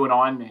to do an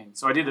Ironman.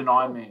 So I did an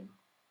Ironman.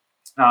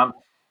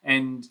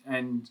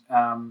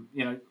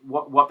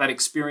 What that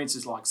experience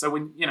is like. So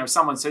when,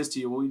 someone says to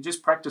you, well, you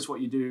just practice what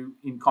you do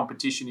in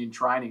competition, in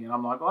training. And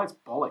I'm like, well, that's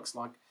bollocks.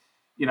 Like,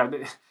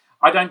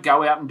 I don't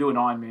go out and do an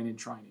Ironman in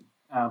training.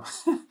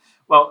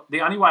 Well,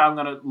 the only way I'm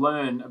going to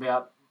learn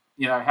about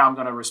how I'm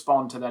going to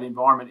respond to that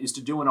environment is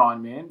to do an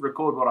Ironman,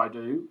 record what I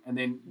do, and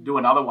then do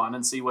another one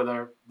and see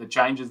whether the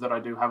changes that I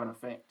do have an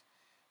effect.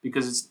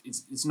 Because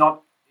it's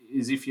not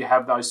as if you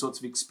have those sorts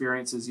of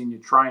experiences in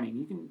your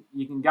training.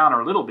 You can garner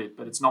a little bit,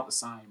 but it's not the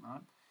same,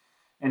 right?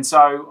 And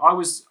so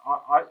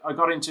I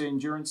got into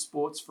endurance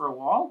sports for a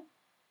while,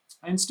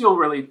 and still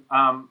really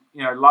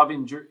love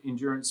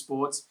endurance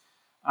sports.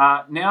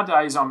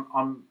 Nowadays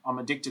I'm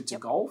addicted to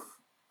golf.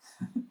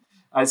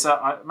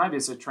 Maybe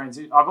it's a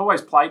transition. I've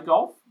always played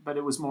golf, but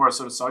it was more a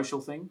sort of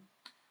social thing.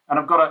 And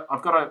I've got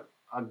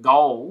a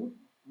goal.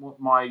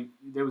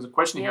 There was a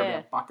question here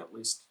about bucket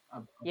list,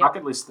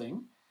 bucket list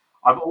thing.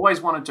 I've always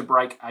wanted to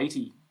break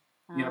 80,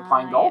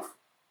 playing golf,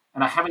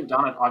 and I haven't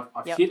done it.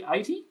 I've hit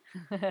 80,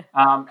 and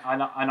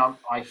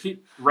I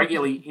hit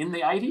regularly in the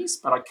 80s,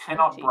 but I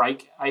cannot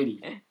break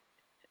 80.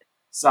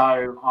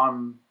 So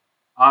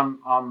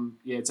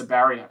yeah, it's a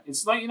barrier.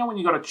 It's like, when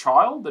you got a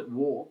child that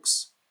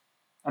walks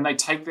and they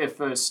take their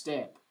first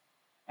step,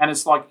 and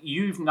it's like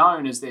you've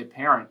known as their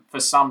parent for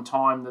some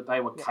time that they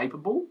were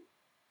capable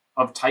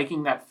of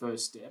taking that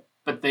first step,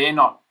 but they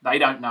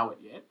don't know it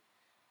yet.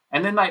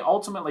 And then they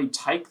ultimately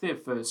take their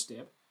first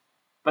step,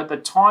 but the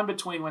time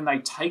between when they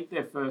take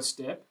their first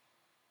step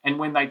and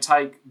when they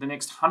take the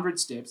next 100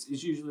 steps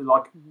is usually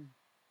like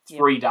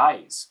 3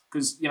 days,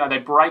 because they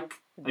break.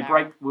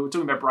 We were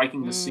talking about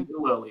breaking the seal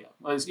earlier.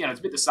 Well, it's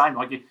a bit the same.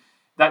 Like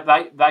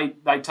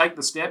they take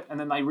the step and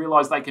then they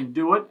realize they can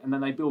do it, and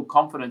then they build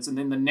confidence, and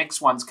then the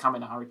next ones come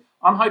in a hurry.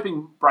 I'm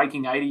hoping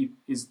breaking 80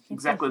 is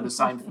exactly the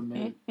same for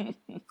me.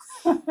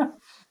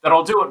 That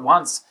I'll do it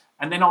once,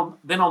 and then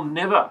I'll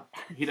never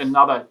hit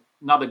another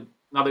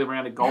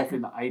round of golf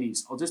in the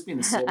 80s. I'll just be in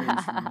the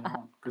 70s from now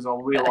on, because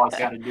I'll realize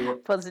how to do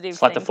it. Positive.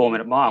 It's like the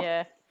 4-minute mile.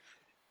 Yeah.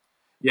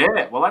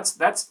 Yeah. Well, that's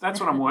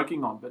what I'm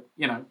working on, but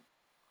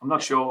I'm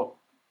not sure.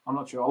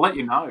 I'll let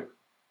you know.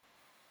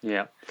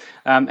 Yeah.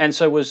 And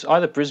so was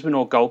either Brisbane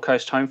or Gold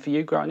Coast home for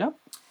you growing up?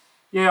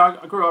 Yeah,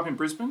 I grew up in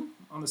Brisbane,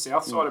 on the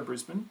south side of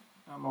Brisbane.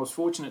 I was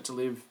fortunate to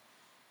live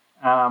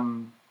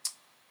on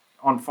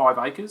 5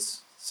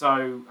 acres.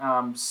 So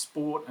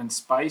sport and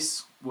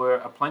space were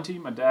aplenty.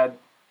 My dad,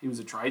 he was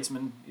a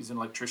tradesman. He's an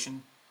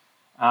electrician.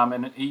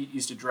 And he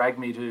used to drag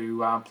me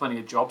to plenty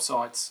of job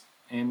sites.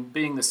 And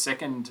being the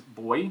second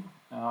boy,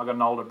 I got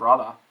an older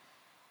brother,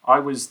 I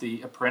was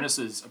the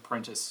apprentice's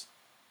apprentice.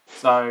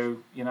 So,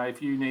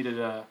 if you needed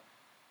a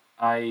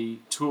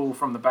tool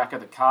from the back of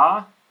the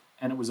car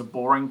and it was a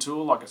boring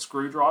tool like a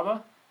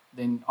screwdriver,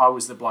 then I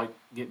was the bloke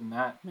getting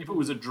that. If it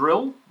was a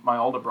drill, my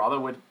older brother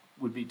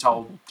would be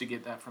told to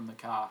get that from the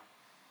car.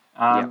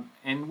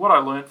 And what I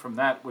learned from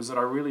that was that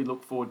I really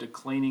looked forward to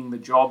cleaning the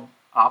job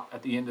up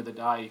at the end of the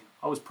day.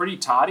 I was pretty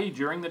tardy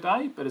during the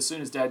day, but as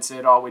soon as Dad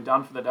said, "Oh, we're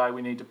done for the day,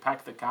 we need to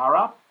pack the car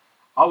up,"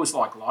 I was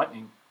like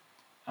lightning.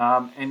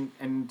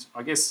 And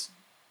I guess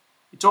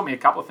it taught me a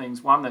couple of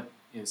things. One, that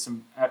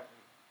some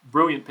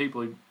brilliant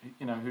people who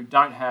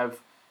don't have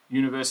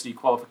university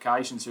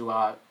qualifications, who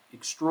are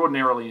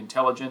extraordinarily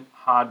intelligent,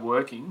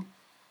 hardworking,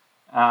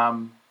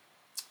 and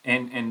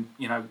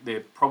their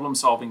problem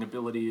solving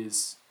ability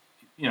is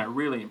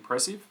really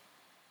impressive.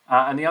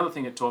 And the other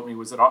thing it taught me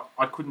was that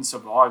I couldn't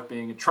survive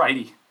being a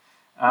tradie.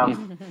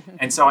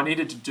 And so I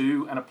needed to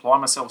do and apply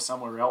myself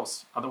somewhere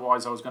else.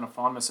 Otherwise, I was going to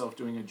find myself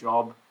doing a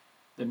job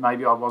that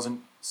maybe I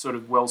wasn't sort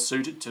of well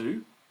suited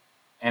to,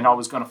 and I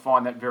was going to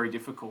find that very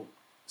difficult.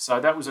 So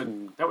that was a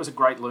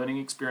great learning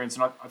experience,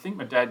 and I think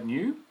my dad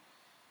knew.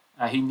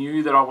 He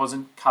knew that I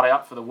wasn't cut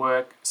out for the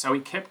work, so he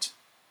kept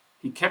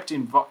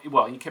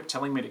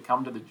telling me to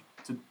come to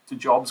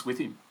jobs with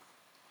him,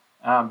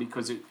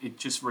 because it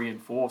just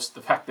reinforced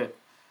the fact that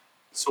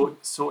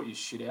sort your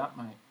shit out,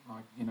 mate.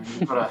 Like,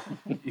 you've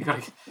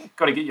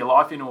got to get your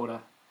life in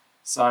order.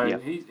 So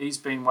he's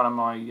been one of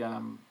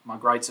my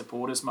great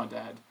supporters, my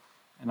dad,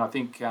 and I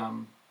think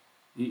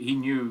he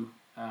knew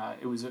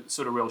it was a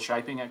sort of real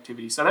shaping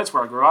activity. So that's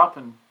where I grew up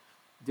and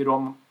did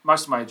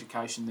most of my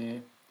education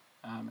there,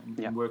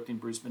 and worked in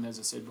Brisbane, as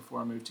I said,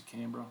 before I moved to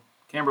Canberra.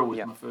 Canberra was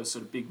my first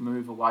sort of big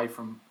move away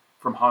from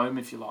home,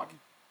 if you like.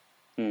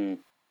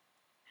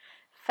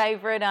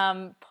 Favorite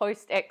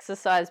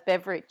post-exercise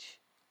beverage?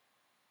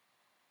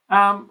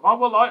 I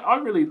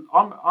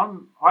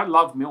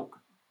love milk.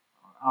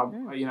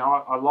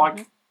 I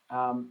like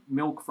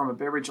milk from a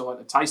beverage. I like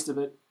the taste of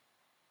it.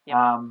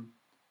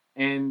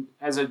 And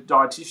as a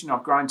dietitian,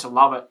 I've grown to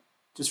love it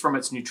just from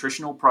its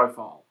nutritional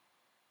profile.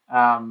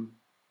 I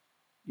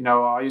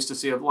used to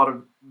see a lot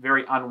of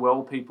very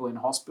unwell people in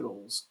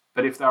hospitals,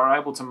 but if they were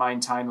able to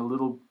maintain a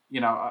little,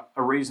 a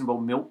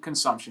reasonable milk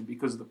consumption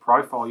because of the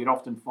profile, you'd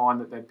often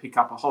find that they'd pick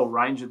up a whole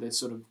range of their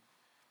sort of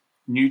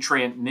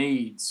nutrient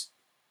needs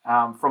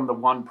from the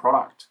one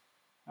product.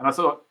 And I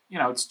thought,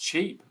 it's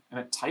cheap and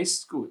it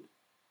tastes good.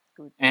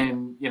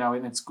 And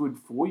it's good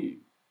for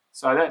you.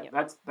 So I'm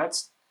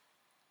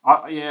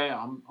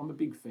a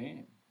big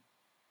fan.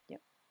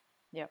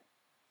 Yep.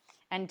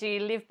 And do you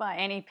live by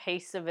any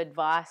piece of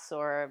advice,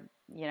 or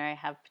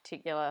have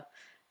particular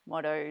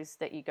mottos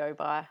that you go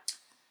by?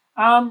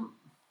 Probably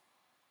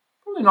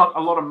not a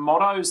lot of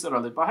mottos that I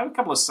live by. I have a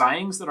couple of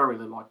sayings that I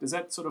really like. Does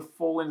that sort of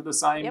fall into the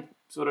same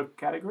sort of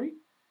category?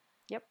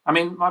 Yep. I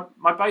mean,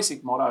 my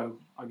basic motto,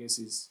 I guess,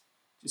 is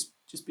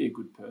just be a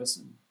good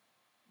person,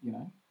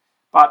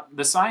 But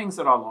the sayings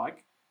that I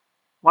like,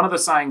 one of the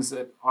sayings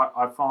that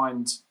I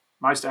find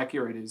most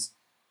accurate is,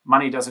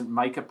 money doesn't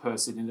make a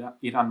person,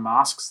 it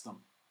unmasks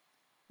them.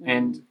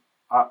 And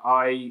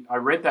I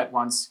read that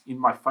once in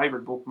my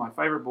favourite book. My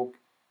favourite book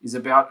is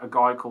about a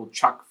guy called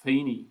Chuck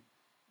Feeney.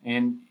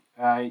 And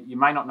you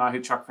may not know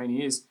who Chuck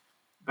Feeney is,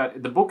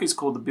 but the book is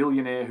called The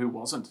Billionaire Who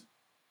Wasn't.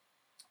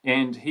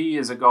 And he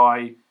is a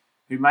guy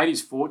who made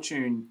his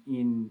fortune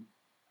in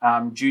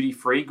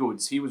duty-free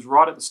goods. He was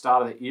right at the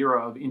start of the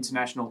era of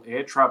international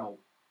air travel.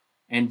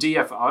 And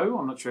DFO,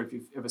 I'm not sure if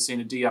you've ever seen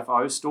a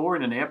DFO store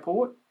in an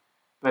airport,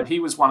 but he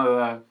was one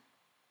of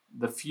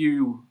the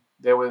few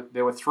there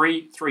were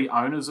three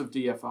owners of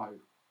DFO.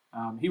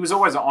 He was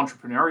always an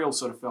entrepreneurial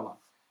sort of fella,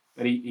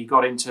 but he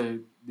got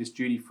into this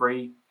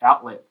duty-free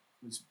outlet,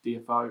 was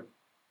DFO.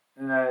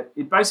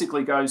 It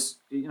basically goes,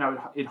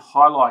 it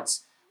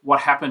highlights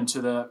what happened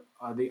to the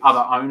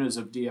other owners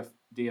of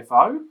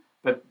DFO,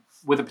 but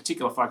with a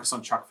particular focus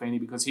on Chuck Feeney,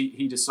 because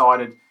he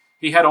decided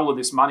he had all of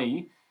this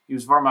money. He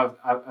was from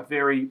a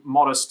very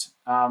modest,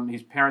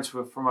 his parents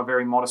were from a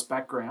very modest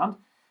background,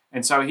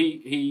 and so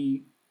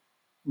he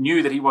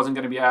knew that he wasn't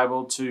going to be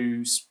able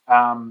to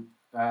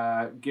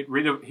get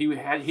rid of.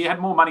 He had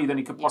more money than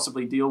he could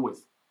possibly deal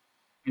with,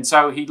 and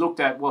so he looked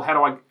at, well,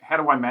 how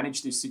do I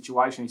manage this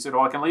situation? He said,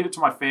 I can leave it to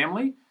my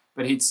family,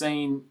 but he'd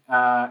seen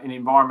an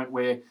environment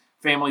where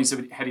families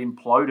had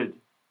imploded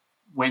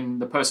when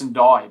the person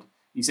died.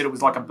 He said it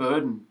was like a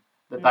burden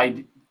that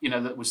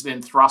that was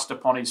then thrust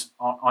upon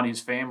on his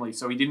family.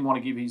 So he didn't want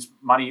to give his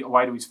money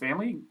away to his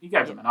family. He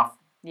gave them enough.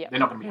 Yep. They're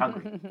not going to be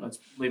hungry. Let's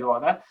leave it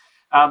like that.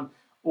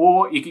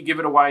 Or he could give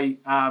it away,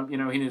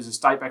 in his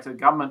estate back to the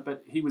government.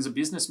 But he was a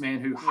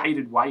businessman who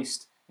hated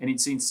waste, and he'd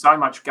seen so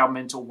much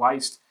governmental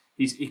waste.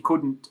 He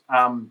couldn't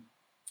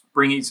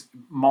bring his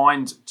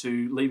mind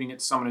to leaving it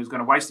to someone who's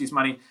going to waste his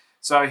money.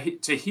 So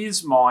to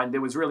his mind,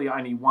 there was really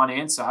only one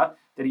answer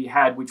that he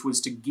had, which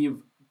was to give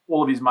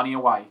all of his money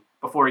away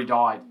before he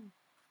died,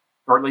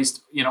 or at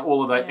least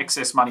all of the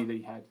excess money that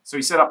he had. So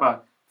he set up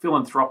a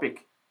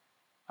philanthropic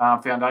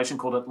foundation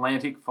called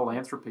Atlantic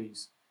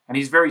Philanthropies, and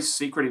he's very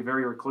secretive,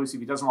 very reclusive.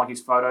 He doesn't like his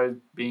photos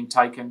being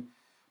taken,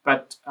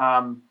 but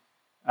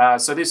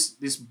so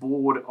this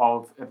board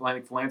of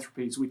Atlantic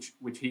Philanthropies, which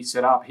he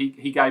set up,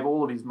 he gave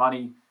all of his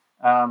money,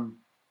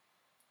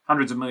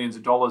 hundreds of millions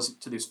of dollars,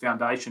 to this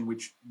foundation,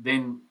 which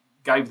then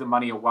gave the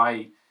money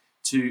away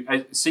to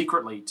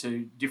secretly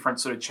to different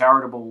sort of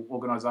charitable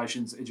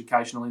organisations,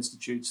 educational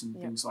institutes, and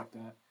things like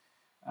that.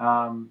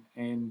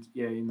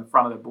 In the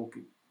front of the book,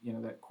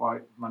 that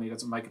quote, "Money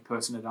doesn't make a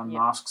person; it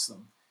unmasks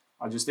them."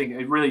 I just think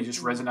it really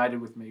just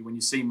resonated with me. When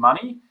you see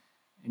money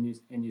and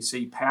you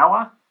see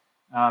power,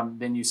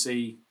 then you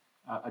see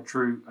a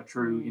true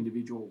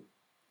individual,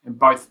 and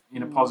both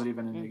in a positive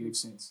and a negative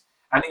sense.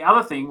 And the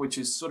other thing, which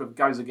is sort of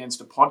goes against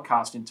a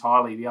podcast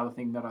entirely, the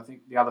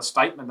other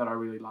statement that I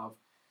really love,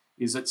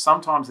 is that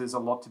sometimes there's a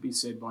lot to be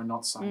said by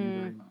not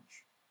saying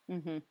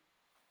very much.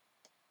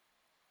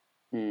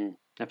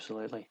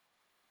 Absolutely.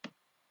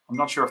 I'm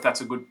not sure if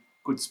that's a good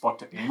spot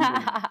to end.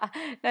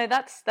 No,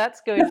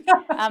 that's good.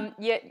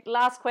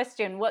 Last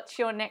question. What's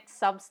your next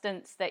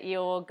substance that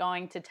you're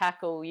going to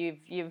tackle?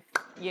 You've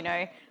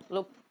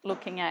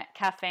looking at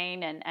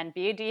caffeine and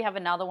beer. Do you have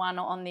another one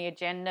on the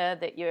agenda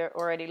that you're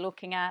already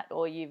looking at,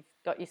 or you've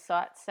got your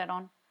sights set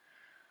on?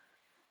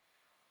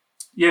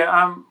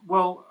 Yeah,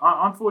 well,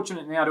 I'm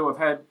fortunate now to have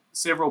had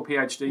several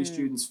PhD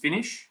students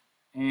finish,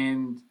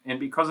 and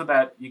because of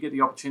that, you get the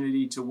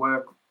opportunity to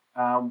work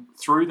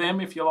through them,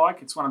 if you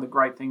like. It's one of the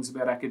great things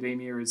about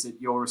academia, is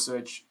that your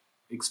research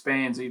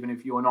expands even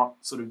if you're not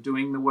sort of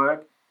doing the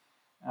work.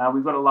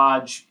 We've got a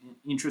large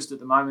interest at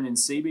the moment in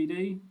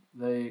CBD,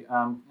 the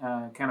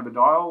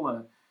cannabidiol,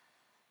 a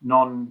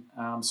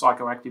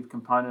non-psychoactive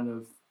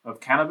component of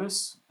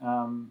cannabis.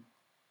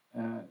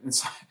 And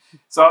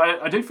so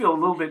I do feel a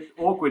little bit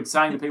awkward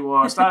saying to people,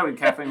 well, I started with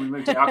caffeine, we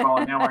moved to alcohol,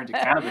 and now we're into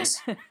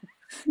cannabis,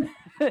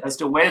 as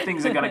to where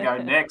things are going to go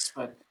next.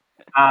 But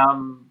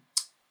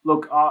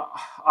look,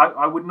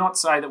 I would not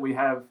say that we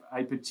have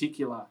a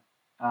particular.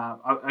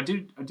 I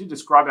did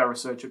describe our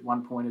research at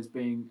one point as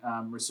being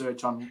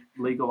research on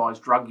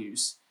legalised drug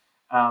use,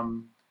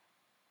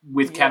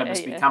 with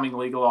cannabis becoming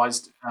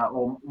legalised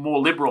or more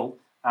liberal.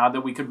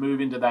 That we could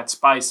move into that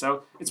space.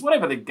 So it's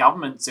whatever the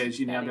government says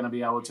you're now going to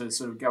be able to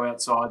sort of go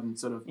outside and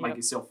sort of make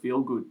yourself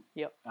feel good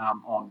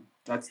on.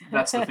 That's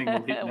the thing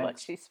we'll hit next.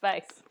 Watch this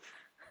space.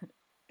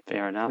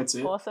 Fair enough. That's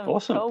it. Awesome.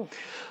 Cool.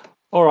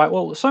 All right.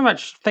 Well,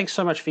 thanks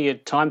so much for your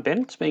time,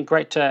 Ben. It's been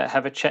great to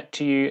have a chat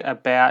to you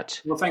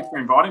about thanks for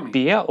inviting me.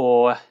 Beer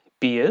or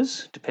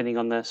beers, depending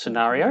on the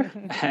scenario,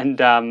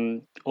 and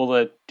all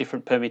the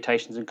different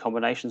permutations and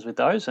combinations with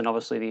those, and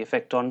obviously the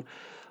effect on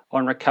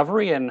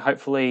recovery, and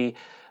hopefully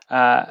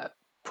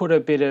put a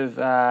bit of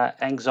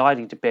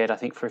anxiety to bed, I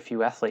think, for a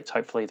few athletes,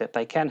 hopefully, that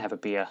they can have a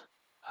beer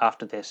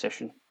after their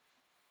session.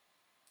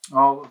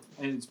 Oh,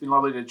 it's been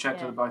lovely to chat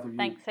to the both of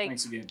you.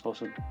 Thanks again.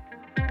 Awesome.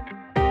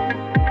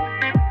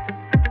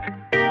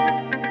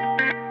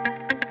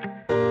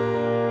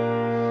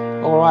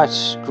 All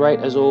right, great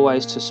as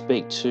always to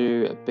speak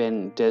to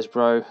Ben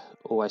Desbrow.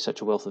 Always such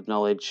a wealth of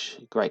knowledge.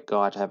 Great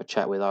guy to have a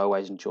chat with. I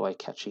always enjoy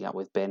catching up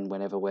with Ben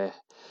whenever we're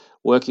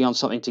working on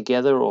something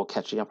together or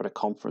catching up at a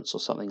conference or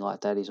something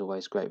like that. He's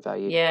always great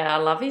value. Yeah, I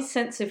love his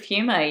sense of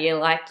humour.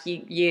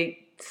 You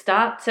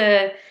start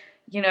to,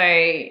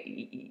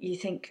 you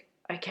think,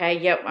 okay,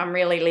 yep, I'm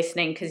really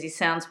listening because he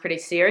sounds pretty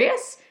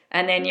serious.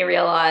 And then you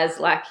realise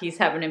he's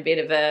having a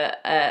bit of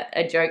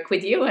a joke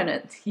with you, and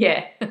it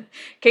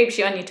keeps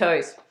you on your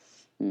toes.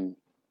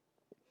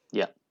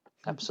 Yeah,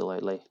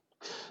 absolutely.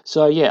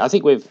 So I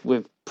think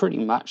we've pretty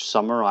much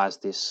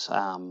summarised this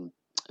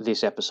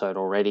this episode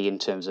already in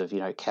terms of,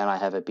 can I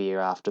have a beer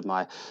after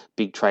my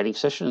big training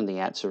session? And the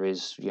answer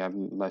is,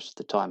 most of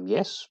the time,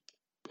 yes,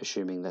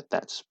 assuming that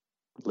that's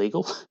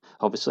legal.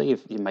 Obviously,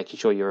 if you're making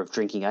sure you're of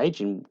drinking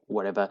age in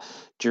whatever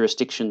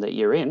jurisdiction that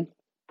you're in.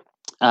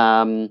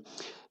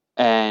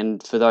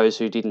 And for those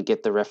who didn't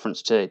get the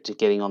reference to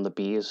getting on the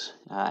beers,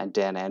 and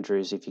Dan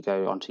Andrews, if you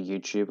go onto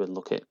YouTube and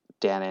look at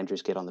Dan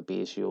Andrews Get on the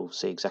Beers, you'll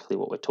see exactly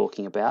what we're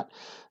talking about.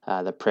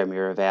 The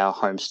Premier of our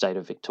home state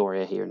of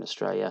Victoria here in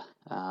Australia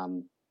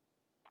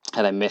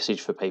had a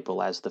message for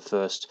people as the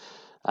first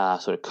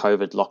sort of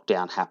COVID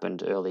lockdown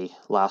happened early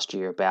last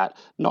year about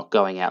not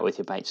going out with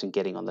your mates and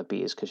getting on the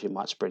beers because you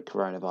might spread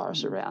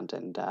coronavirus around.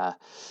 And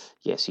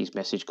yes, his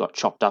message got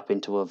chopped up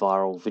into a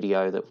viral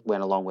video that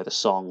went along with a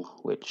song,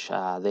 which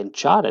then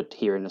charted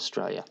here in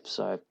Australia.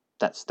 So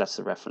that's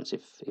the reference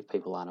if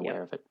people aren't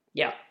aware of it.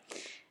 Yeah.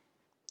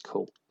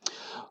 Cool.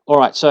 All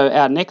right, so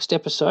our next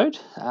episode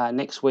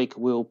next week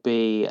will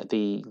be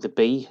the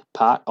B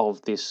part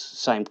of this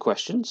same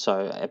question,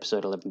 so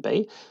episode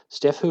 11B.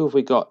 Steph, who have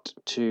we got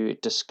to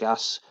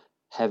discuss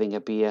having a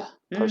beer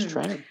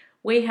post-training?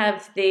 We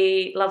have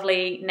the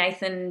lovely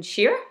Nathan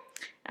Shearer.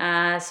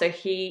 So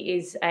he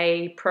is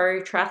a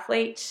pro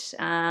triathlete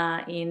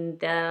in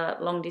the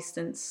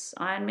long-distance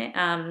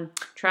Ironman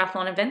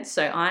triathlon events,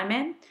 so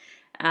Ironman.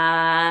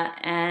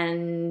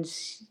 And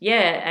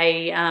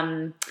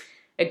yeah,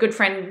 a good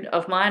friend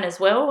of mine as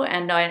well,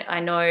 and I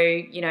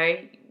know,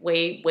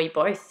 we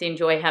both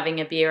enjoy having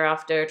a beer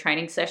after a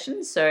training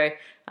session, so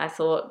I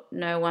thought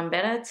no one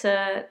better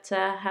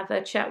to have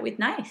a chat with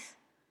Nath.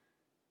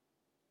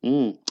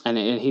 And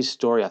his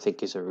story, I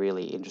think, is a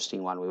really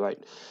interesting one. We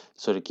won't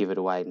sort of give it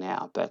away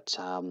now, but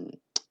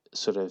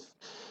sort of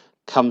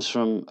comes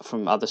from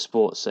other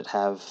sports that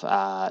have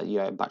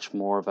much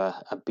more of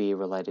a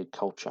beer-related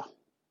culture.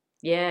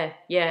 Yeah.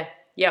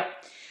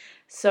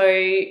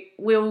 So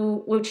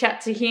we'll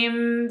chat to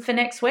him for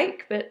next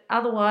week, but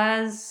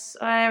otherwise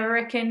I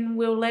reckon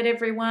we'll let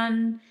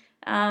everyone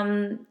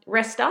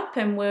rest up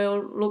and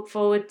we'll look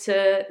forward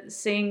to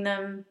seeing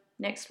them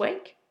next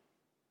week.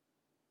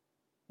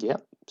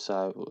 Yep.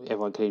 So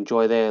everyone can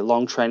enjoy their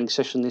long training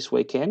session this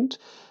weekend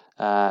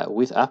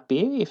with a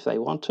beer if they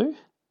want to,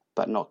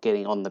 but not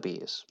getting on the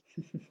beers.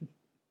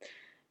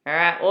 All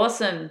right.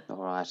 Awesome. All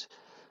right.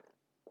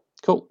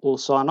 Cool. We'll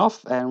sign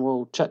off and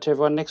we'll chat to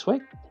everyone next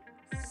week.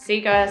 See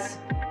you guys.